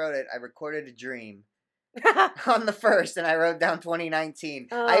time I wrote it. I recorded a dream on the 1st, and I wrote down 2019.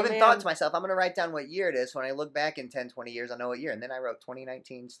 Oh, I even man. thought to myself, I'm going to write down what year it is. When I look back in 10, 20 years, I'll know what year. And then I wrote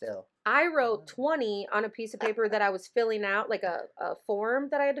 2019 still. I wrote 20 on a piece of paper that I was filling out, like a form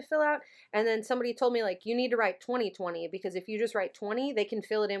that I had to fill out. And then somebody told me, like, you need to write 2020, because if you just write 20, they can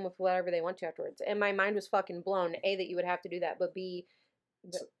fill it in with whatever they want to afterwards. And my mind was fucking blown. A, that you would have to do that, but B,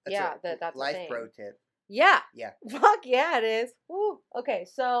 that's life the thing. pro tip. Yeah. Yeah. Fuck yeah, it is. Woo. Okay,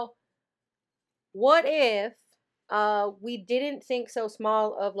 so what if we didn't think so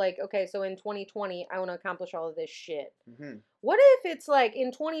small of like, okay, so in 2020, I want to accomplish all of this shit. Mm-hmm. What if it's like,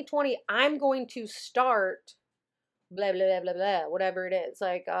 in 2020, I'm going to start blah, blah, blah, blah, blah, whatever it is.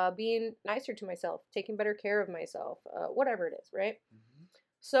 Like being nicer to myself, taking better care of myself, whatever it is, right? Mm-hmm.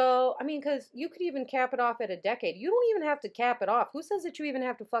 So, I mean, because you could even cap it off at a decade. You don't even have to cap it off. Who says that you even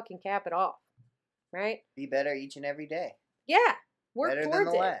have to fucking cap it off? Right? Be better each and every day. Yeah. Work Better than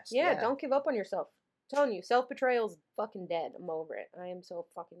towards the it. last. Yeah, Yeah. don't give up on yourself. I'm telling you, self-betrayal's fucking dead. I'm over it. I am so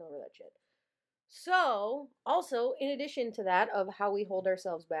fucking over that shit. So, also, in addition to that, of how we hold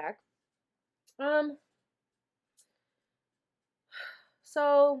ourselves back,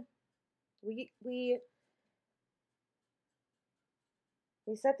 so we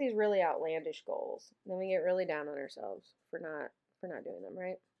set these really outlandish goals. Then we get really down on ourselves for not doing them,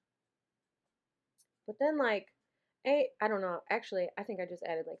 right? But then like, I don't know. Actually, I think I just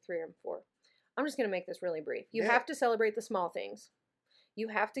added like 3 or 4. I'm just going to make this really brief. You Yeah. have to celebrate the small things. You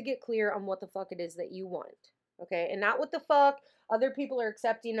have to get clear on what the fuck it is that you want. Okay? And not what the fuck other people are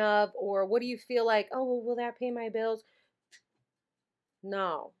accepting of, or what do you feel like, oh, well, will that pay my bills?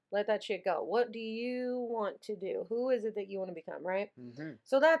 No, let that shit go. What do you want to do? Who is it that you want to become, right? Mm-hmm.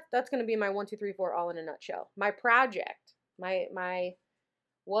 So that's going to be my 1, 2, 3, 4 all in a nutshell. My project, my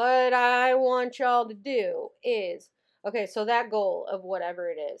what I want y'all to do is, okay, so that goal of whatever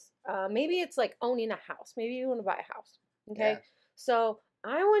it is, maybe it's like owning a house. Maybe you want to buy a house. Okay. Yeah. So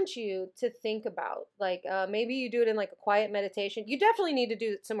I want you to think about, like, maybe you do it in like a quiet meditation. You definitely need to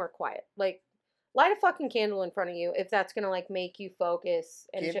do it somewhere quiet. Like, light a fucking candle in front of you if that's going to like make you focus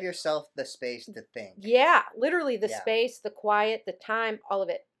and Give yourself the space to think. yeah, literally the Yeah. space, the quiet, the time, all of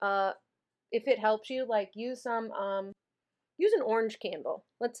it. If it helps you, like, use an orange candle.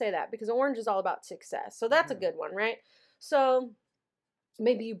 Let's say that, because orange is all about success. So that's a Mhm. good one, right? So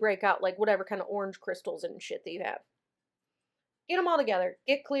maybe you break out like whatever kind of orange crystals and shit that you have. Get them all together.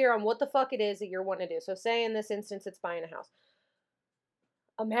 Get clear on what the fuck it is that you're wanting to do. So say in this instance, it's buying a house.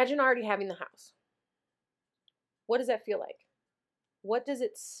 Imagine already having the house. What does that feel like? What does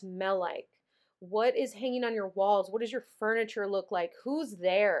it smell like? What is hanging on your walls? What does your furniture look like? Who's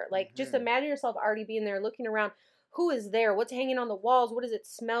there? Like, just Mhm. imagine yourself already being there, looking around. Who is there? What's hanging on the walls? What does it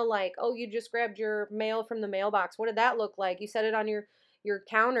smell like? Oh, you just grabbed your mail from the mailbox. What did that look like? You set it on your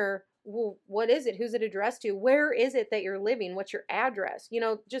counter. Well, what is it? Who's it addressed to? Where is it that you're living? What's your address?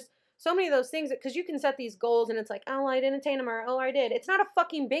 Just so many of those things, because you can set these goals and it's like, oh, I didn't attain them, or oh, I did. It's not a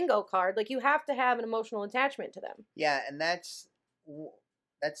fucking bingo card. Like, you have to have an emotional attachment to them. Yeah, and that's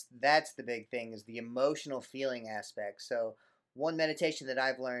the big thing, is the emotional feeling aspect. So one meditation that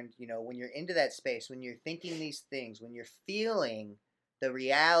I've learned, when you're into that space, when you're thinking these things, when you're feeling the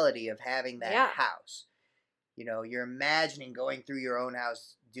reality of having that Yeah. house, you're imagining going through your own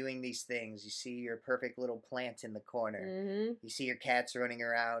house, doing these things. You see your perfect little plant in the corner. Mm-hmm. You see your cats running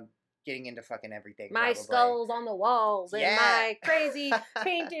around, getting into fucking everything. My Probably. skulls on the walls and Yeah. my crazy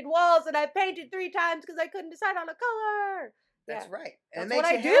painted walls that I painted 3 times because I couldn't decide on a color. That's Yeah, right. And that's it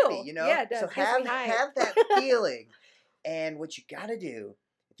what makes I you do. happy, Yeah, it So does. Gets me have hype. have that feeling. And what you got to do,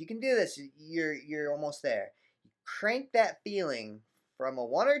 if you can do this, you're almost there. Crank that feeling from a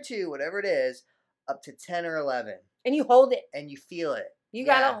 1 or 2, whatever it is, up to 10 or 11, And you hold it. and you feel it. You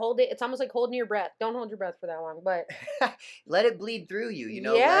gotta hold it. It's almost like holding your breath. Don't hold your breath for that long, but Let it bleed through you,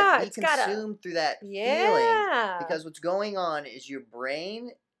 yeah, be it's gotta. consumed through that feeling, Yeah. because what's going on is your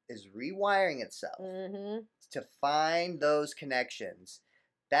brain is rewiring itself Mm-hmm. to find those connections.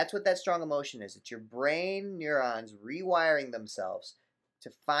 That's what that strong emotion is. It's your brain neurons rewiring themselves to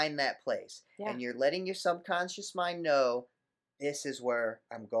find that place. Yeah. And you're letting your subconscious mind know, this is where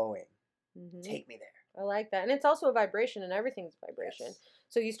I'm going. Mm-hmm. Take me there. I like that. And it's also a vibration, and everything's vibration. Yes.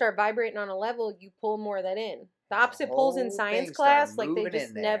 So you start vibrating on a level, you pull more of that in. The And opposite pulls in whole science thing start class, like they moving just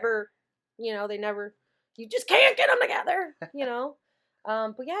in there. never, they never, you just can't get them together,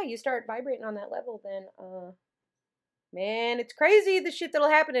 But yeah, you start vibrating on that level, then, man, it's crazy the shit that'll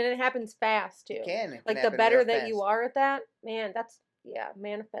happen, and it happens fast too. It can Like, the happen better real that fast. you are at that, man,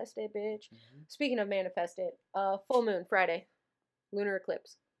 manifest it, bitch. Mhm. Speaking of manifest it, full moon Friday, lunar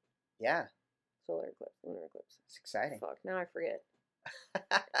eclipse, Yeah, solar eclipse, lunar eclipse. it's exciting. Fuck, now I forget.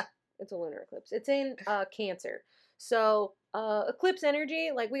 It's a lunar eclipse. It's in Cancer. So eclipse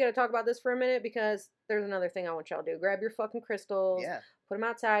energy, like, we got to talk about this for a minute, because there's another thing I want y'all to do. Grab your fucking crystals, Yeah. put them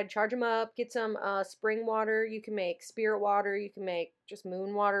outside, charge them up, get some spring water. You can make spirit water. You can make just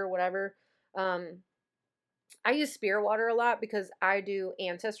moon water, whatever. I use spirit water a lot because I do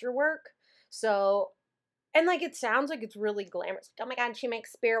ancestor work. So, and like, it sounds like it's really glamorous. Oh my God, she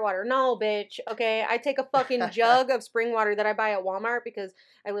makes spirit water. No, bitch. Okay. I take a fucking jug of spring water that I buy at Walmart because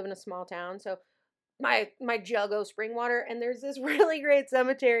I live in a small town. So my jug of spring water, and there's this really great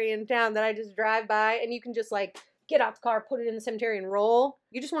cemetery in town that I just drive by, and you can just like get out the car, put it in the cemetery, and roll.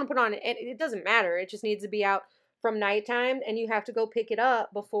 You just want to put on it, and it doesn't matter. It just needs to be out from nighttime, and you have to go pick it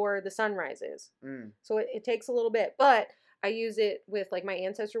up before the sun rises. So it takes a little bit, but I use it with like my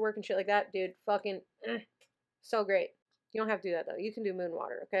ancestor work and shit like that, dude. Fucking so great. You don't have to do that though. You can do moon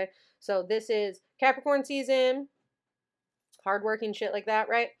water, okay? So this is Capricorn season, hardworking shit like that,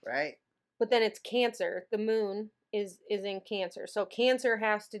 right? Right. But then it's Cancer. The moon is in Cancer. So Cancer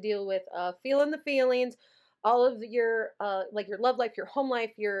has to deal with feeling the feelings, all of your like your love life, your home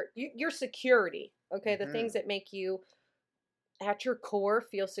life, your security. Okay, the things that make you at your core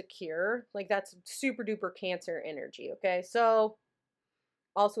feel secure. Like, that's super duper Cancer energy. Okay, so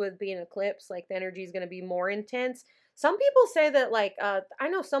also with being eclipse, like, the energy is going to be more intense. Some people say that, like, I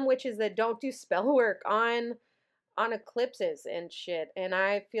know some witches that don't do spell work on eclipses and shit, and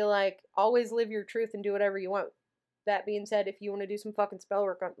I feel like, always live your truth and do whatever you want. that being said, if you want to do some fucking spell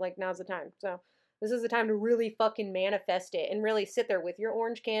work, like now's the time. So this is the time to really fucking manifest it and really sit there with your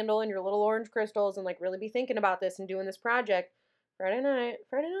orange candle and your little orange crystals and like really be thinking about this and doing this project. Friday night,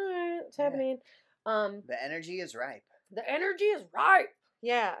 it's Yeah. happening. The energy is ripe. The energy is right.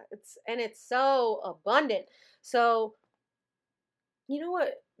 Yeah, it's so abundant. So you know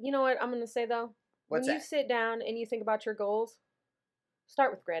what I'm gonna say though? What's When you that? sit down and you think about your goals,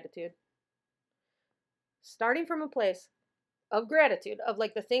 start with gratitude. Starting from a place of gratitude, of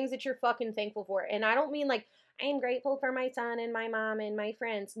like the things that you're fucking thankful for. And I don't mean like I'm grateful for my son and my mom and my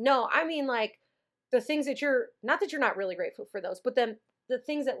friends. No, I mean like the things that you're not that you're not really grateful for those, but then the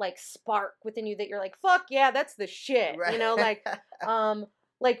things that like spark within you that you're like, fuck yeah, that's the shit. Right. You know,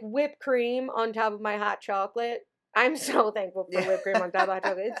 like whipped cream on top of my hot chocolate. I'm so thankful for whipped cream on top of hot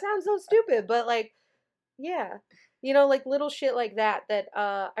chocolate. It sounds so stupid, but like, yeah. You know, like little shit like that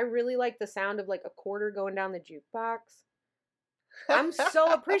I really like the sound of like a quarter going down the jukebox. I'm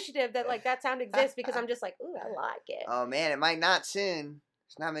so appreciative that like that sound exists because I'm just like, ooh, I like it. Oh man, it might not soon.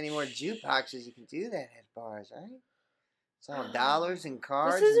 There's not many more jukeboxes you can do that at bars, right? It's all dollars and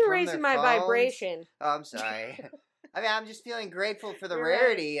cards. This isn't and from raising their my phones. vibration. Oh, I'm sorry. I mean, I'm just feeling grateful for the You're right.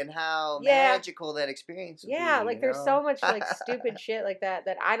 rarity and how Yeah. magical that experience will Yeah, be. like there's so much like stupid shit like that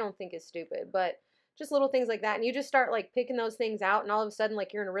I don't think is stupid, but just little things like that. And you just start like picking those things out and all of a sudden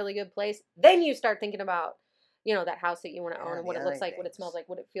like you're in a really good place. Then you start thinking about, you know, that house that you want to own and what the it looks other like, what it smells things. like,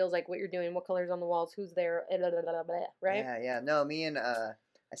 what it feels like, what you're doing, what colors on the walls, who's there, right? Yeah. No, me and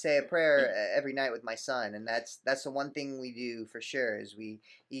I say a prayer every night with my son, and that's the one thing we do for sure is we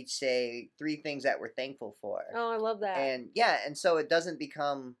each say 3 things that we're thankful for. Oh, I love that. And yeah, and so it doesn't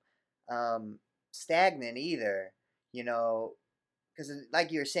become stagnant either, you know, because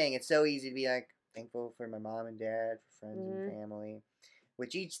like you were saying, it's so easy to be like thankful for my mom and dad, for friends and family.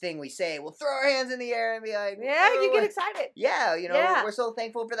 Which each thing we say, we'll throw our hands in the air and be like, yeah, you "Whoa." get excited. Yeah, you know, Yeah. we're so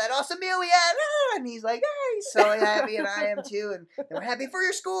thankful for that awesome meal we had. Ah, and he's like, ah, he's so happy, and I am too. And we're happy for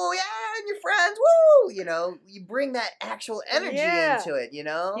your school, yeah, and your friends, woo! You know, you bring that actual energy Yeah. into it, you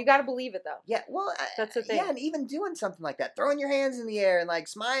know? You got to believe it though. Yeah, well, That's the thing. yeah, and even doing something like that, throwing your hands in the air and like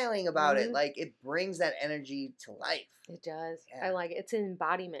smiling about it, Mhm. like it brings that energy to life. It does. Yeah. I like it. It's an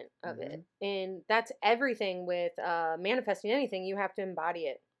embodiment of it. Mhm. And that's everything with manifesting anything. You have to embody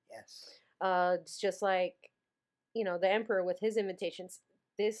it. Yes. It's just like, you know, the emperor with his invitations.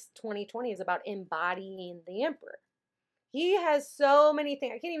 This 2020 is about embodying the emperor. He has so many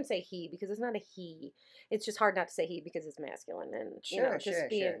things. I can't even say he because it's not a he. It's just hard not to say he because it's masculine and you know, just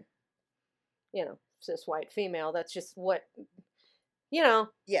being, you know, cis white female. That's just what, you know.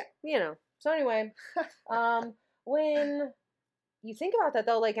 Yeah. You know. So anyway, when you think about that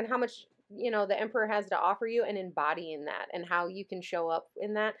though, like, and how much, you know, the emperor has to offer you and embodying that and how you can show up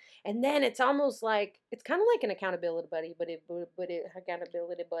in that. And then it's almost like, it's kind of like an accountability buddy,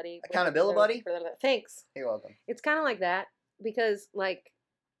 accountability buddy. Accountability buddy? Thanks. You're welcome. It's kind of like that because like,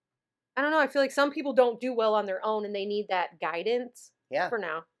 I don't know. I feel like some people don't do well on their own and they need that guidance. Yeah. For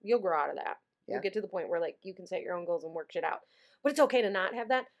now, you'll grow out of that. Yeah. You'll get to the point where like you can set your own goals and work shit out. But it's okay to not have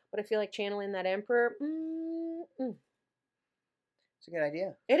that. But I feel like channeling that emperor, It's a good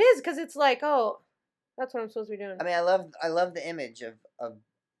idea. it is because it's like, oh, that's what I'm supposed to be doing. I mean, I love the image of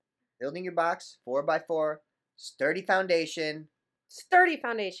building your box 4x4, sturdy foundation. Sturdy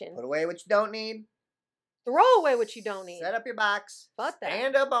foundation. Put away what you don't need. Throw away what you don't need. Set up your box. Fuck that.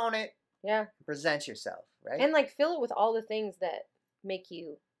 Stand up on it. Yeah. Present yourself, right? And like fill it with all the things that make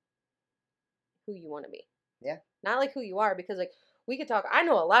you who you want to be. Yeah. Not like who you are because like we could talk. I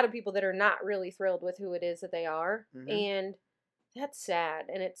know a lot of people that are not really thrilled with who it is that they are. Mhm. And that's sad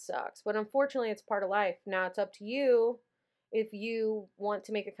and it sucks. But unfortunately, it's part of life. Now it's up to you if you want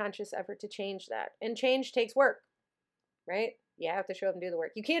to make a conscious effort to change that. And change takes work, right? You have to show up and do the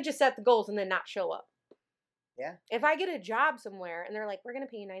work. You can't just set the goals and then not show up. Yeah. If I get a job somewhere and they're like, we're going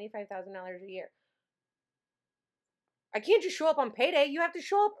to pay you $95,000 a year. I can't just show up on payday. You have to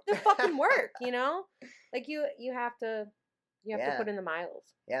show up to fucking work, you know? Like you have to put in the miles.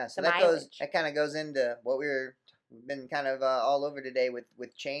 Yeah, so the that mileage. kind of goes into what we've been kind of all over today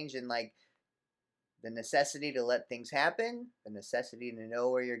with change and like the necessity to let things happen, the necessity to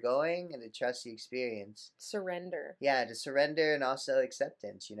know where you're going, and to trust the experience. Surrender. Yeah, to surrender and also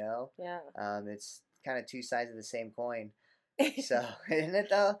acceptance. You know. Yeah. It's kind of two sides of the same coin. So isn't it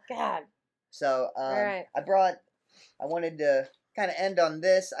though? God. So All right. I wanted to kind of end on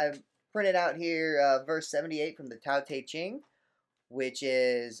this. I printed out here verse 78 from the Tao Te Ching, which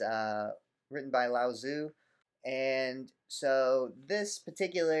is written by Lao Tzu. And so this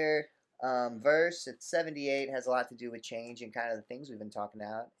particular verse, it's 78, has a lot to do with change and kind of the things we've been talking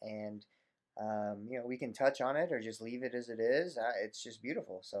about. And We can touch on it or just leave it as it is. It's just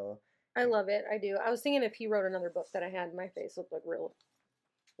beautiful. So I love it. I do. I was thinking if he wrote another book that I had, my face looked like real.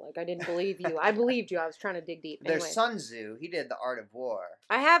 Like I didn't believe you. I believed you. I was trying to dig deep. there's Anyway, Sun Tzu. He did the Art of War.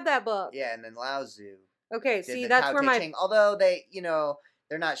 I have that book. Yeah, and then Lao Tzu Okay, did see, the that's Tao where Te my Ching. Although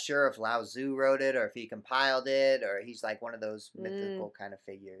they're not sure if Lao Tzu wrote it or if he compiled it or he's like one of those mythical kind of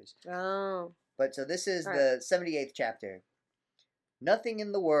figures. oh, But so this is all right. the 78th chapter. Nothing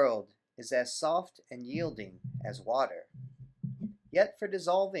in the world is as soft and yielding as water. Yet for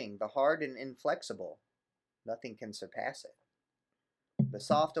dissolving the hard and inflexible, nothing can surpass it. The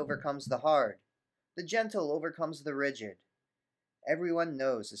soft overcomes the hard. The gentle overcomes the rigid. Everyone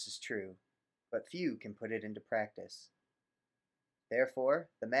knows this is true, but few can put it into practice. Therefore,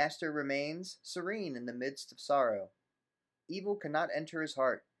 the master remains serene in the midst of sorrow. Evil cannot enter his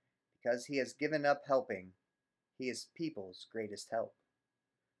heart, because he has given up helping. He is people's greatest help.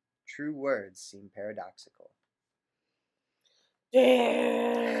 True words seem paradoxical.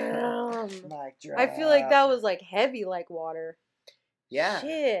 Damn. Mic drop. I feel like that was like heavy like water. Yeah.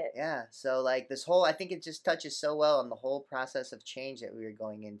 Shit. Yeah. So like this whole, I think it just touches so well on the whole process of change that we were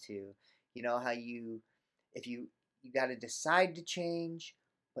going into. You know how if you got to decide to change,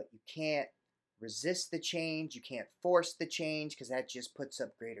 but you can't resist the change. You can't force the change because that just puts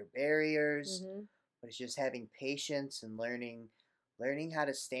up greater barriers. Mm-hmm. But it's just having patience and learning how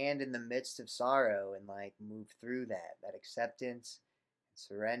to stand in the midst of sorrow and like move through that acceptance,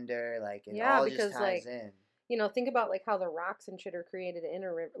 surrender, like it all just ties in. Think about like how the rocks and shit are created in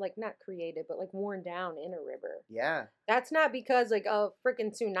a river, like not created, but like worn down in a river. Yeah. That's not because like a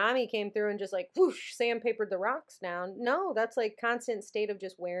freaking tsunami came through and just like whoosh sandpapered the rocks down. No, that's like constant state of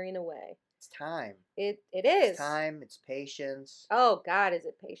just wearing away. It's time. It is. It's time. It's patience. Oh God, is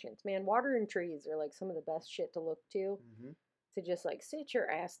it patience, man? Water and trees are like some of the best shit to look to. Mm-hmm. To just like sit your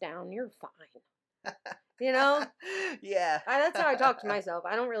ass down, you're fine. You know? Yeah. That's how I talk to myself.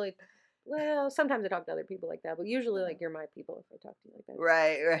 I don't really. Well, sometimes I talk to other people like that, but usually, like, you're my people if I talk to you like that.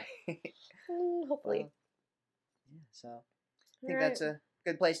 Right. Hopefully. Well, yeah, so I think that's a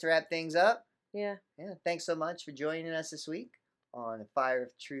good place to wrap things up. Yeah. Yeah. Thanks so much for joining us this week on the Fire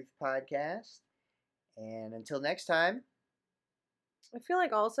of Truth podcast. And until next time. I feel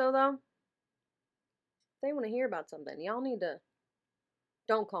like also, though, if they want to hear about something, y'all need to.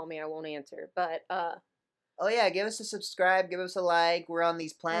 Don't call me, I won't answer. But, oh yeah, give us a subscribe, give us a like. We're on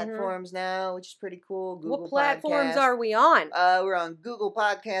these platforms now, which is pretty cool. Google what platforms Podcast. are we on? We're on Google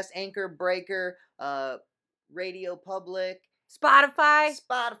Podcast, Anchor, Breaker, Radio Public, Spotify.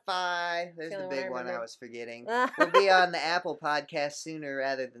 There's the big one I was forgetting. We'll We'll be on the Apple Podcast sooner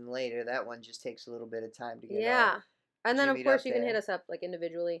rather than later. That one just takes a little bit of time to get on. And then of course you can there. hit us up like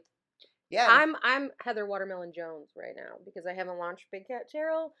individually. Yeah. I'm Heather Watermelon Jones right now because I haven't launched Big Cat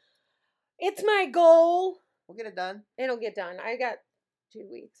Tarot. It's my goal. We'll get it done. It'll get done. I got 2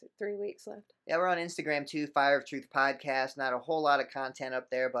 weeks or 3 weeks left. Yeah, we're on Instagram too, Fire of Truth Podcast. Not a whole lot of content up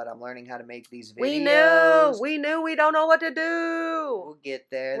there, but I'm learning how to make these videos. We knew we don't know what to do. We'll get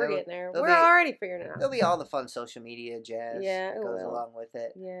there. We're getting there. We're already figuring it out. There'll be all the fun social media jazz that goes along with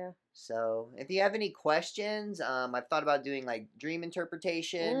it. Yeah. So if you have any questions, I've thought about doing like dream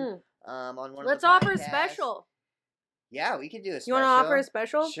interpretation on one of the podcasts. Let's offer a special. Yeah, we could do a special. You want to offer a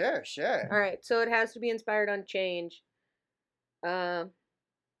special? Sure. All right, so it has to be inspired on change. Oh,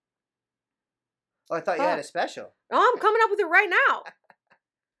 I thought you had a special. Oh, I'm coming up with it right now.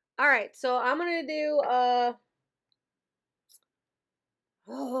 All right, so I'm gonna do all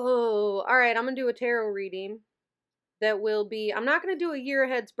right, I'm gonna do a tarot reading that will be. I'm not gonna do a year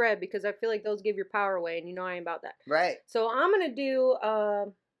ahead spread because I feel like those give your power away, and you know I ain't about that. Right. So I'm gonna do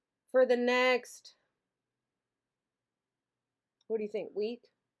for the next. What do you think? Week?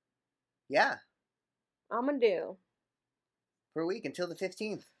 Yeah. I'm gonna do for a week until the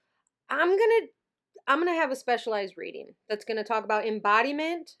 15th. I'm gonna have a specialized reading that's gonna talk about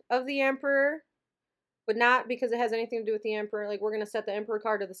embodiment of the Emperor, but not because it has anything to do with the Emperor. Like we're gonna set the Emperor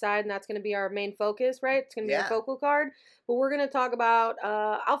card to the side, and that's gonna be our main focus, right? It's gonna be our focal card. But we're gonna talk about.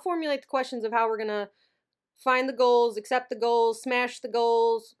 I'll formulate the questions of how we're gonna find the goals, accept the goals, smash the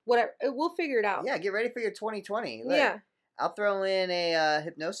goals, whatever. We'll figure it out. Yeah, get ready for your 2020. Look, yeah. I'll throw in a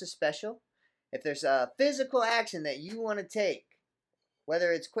hypnosis special. If there's a physical action that you want to take,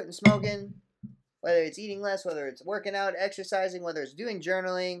 whether it's quitting smoking, whether it's eating less, whether it's working out, exercising, whether it's doing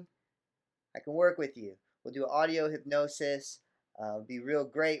journaling, I can work with you. We'll do audio hypnosis. It'll be real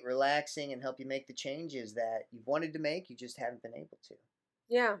great, relaxing, and help you make the changes that you've wanted to make. You just haven't been able to.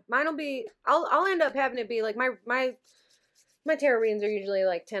 Yeah, mine will be. I'll end up having it be like my tarot readings are usually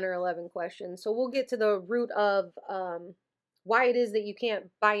like 10 or 11 questions. So we'll get to the root of why it is that you can't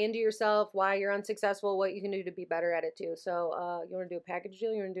buy into yourself, why you're unsuccessful, what you can do to be better at it too. So, you want to do a package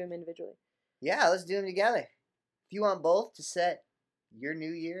deal? You want to do them individually? Yeah, let's do them together. If you want both to set your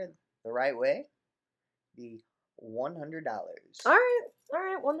new year the right way, be $100. All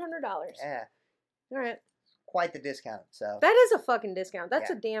right, $100. Yeah, All right. quite the discount. So That is a fucking discount. That's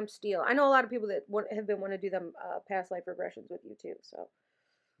yeah, a damn steal. I know a lot of people that have been wanting to do them past life regressions with you too. So,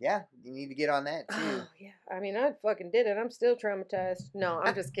 yeah, you need to get on that too. oh yeah. I mean, I fucking did it. I'm still traumatized. No,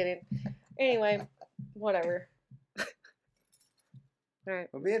 I'm just kidding. Anyway, whatever. All right.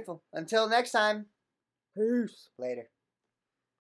 Well, beautiful. Until next time. Peace. Later.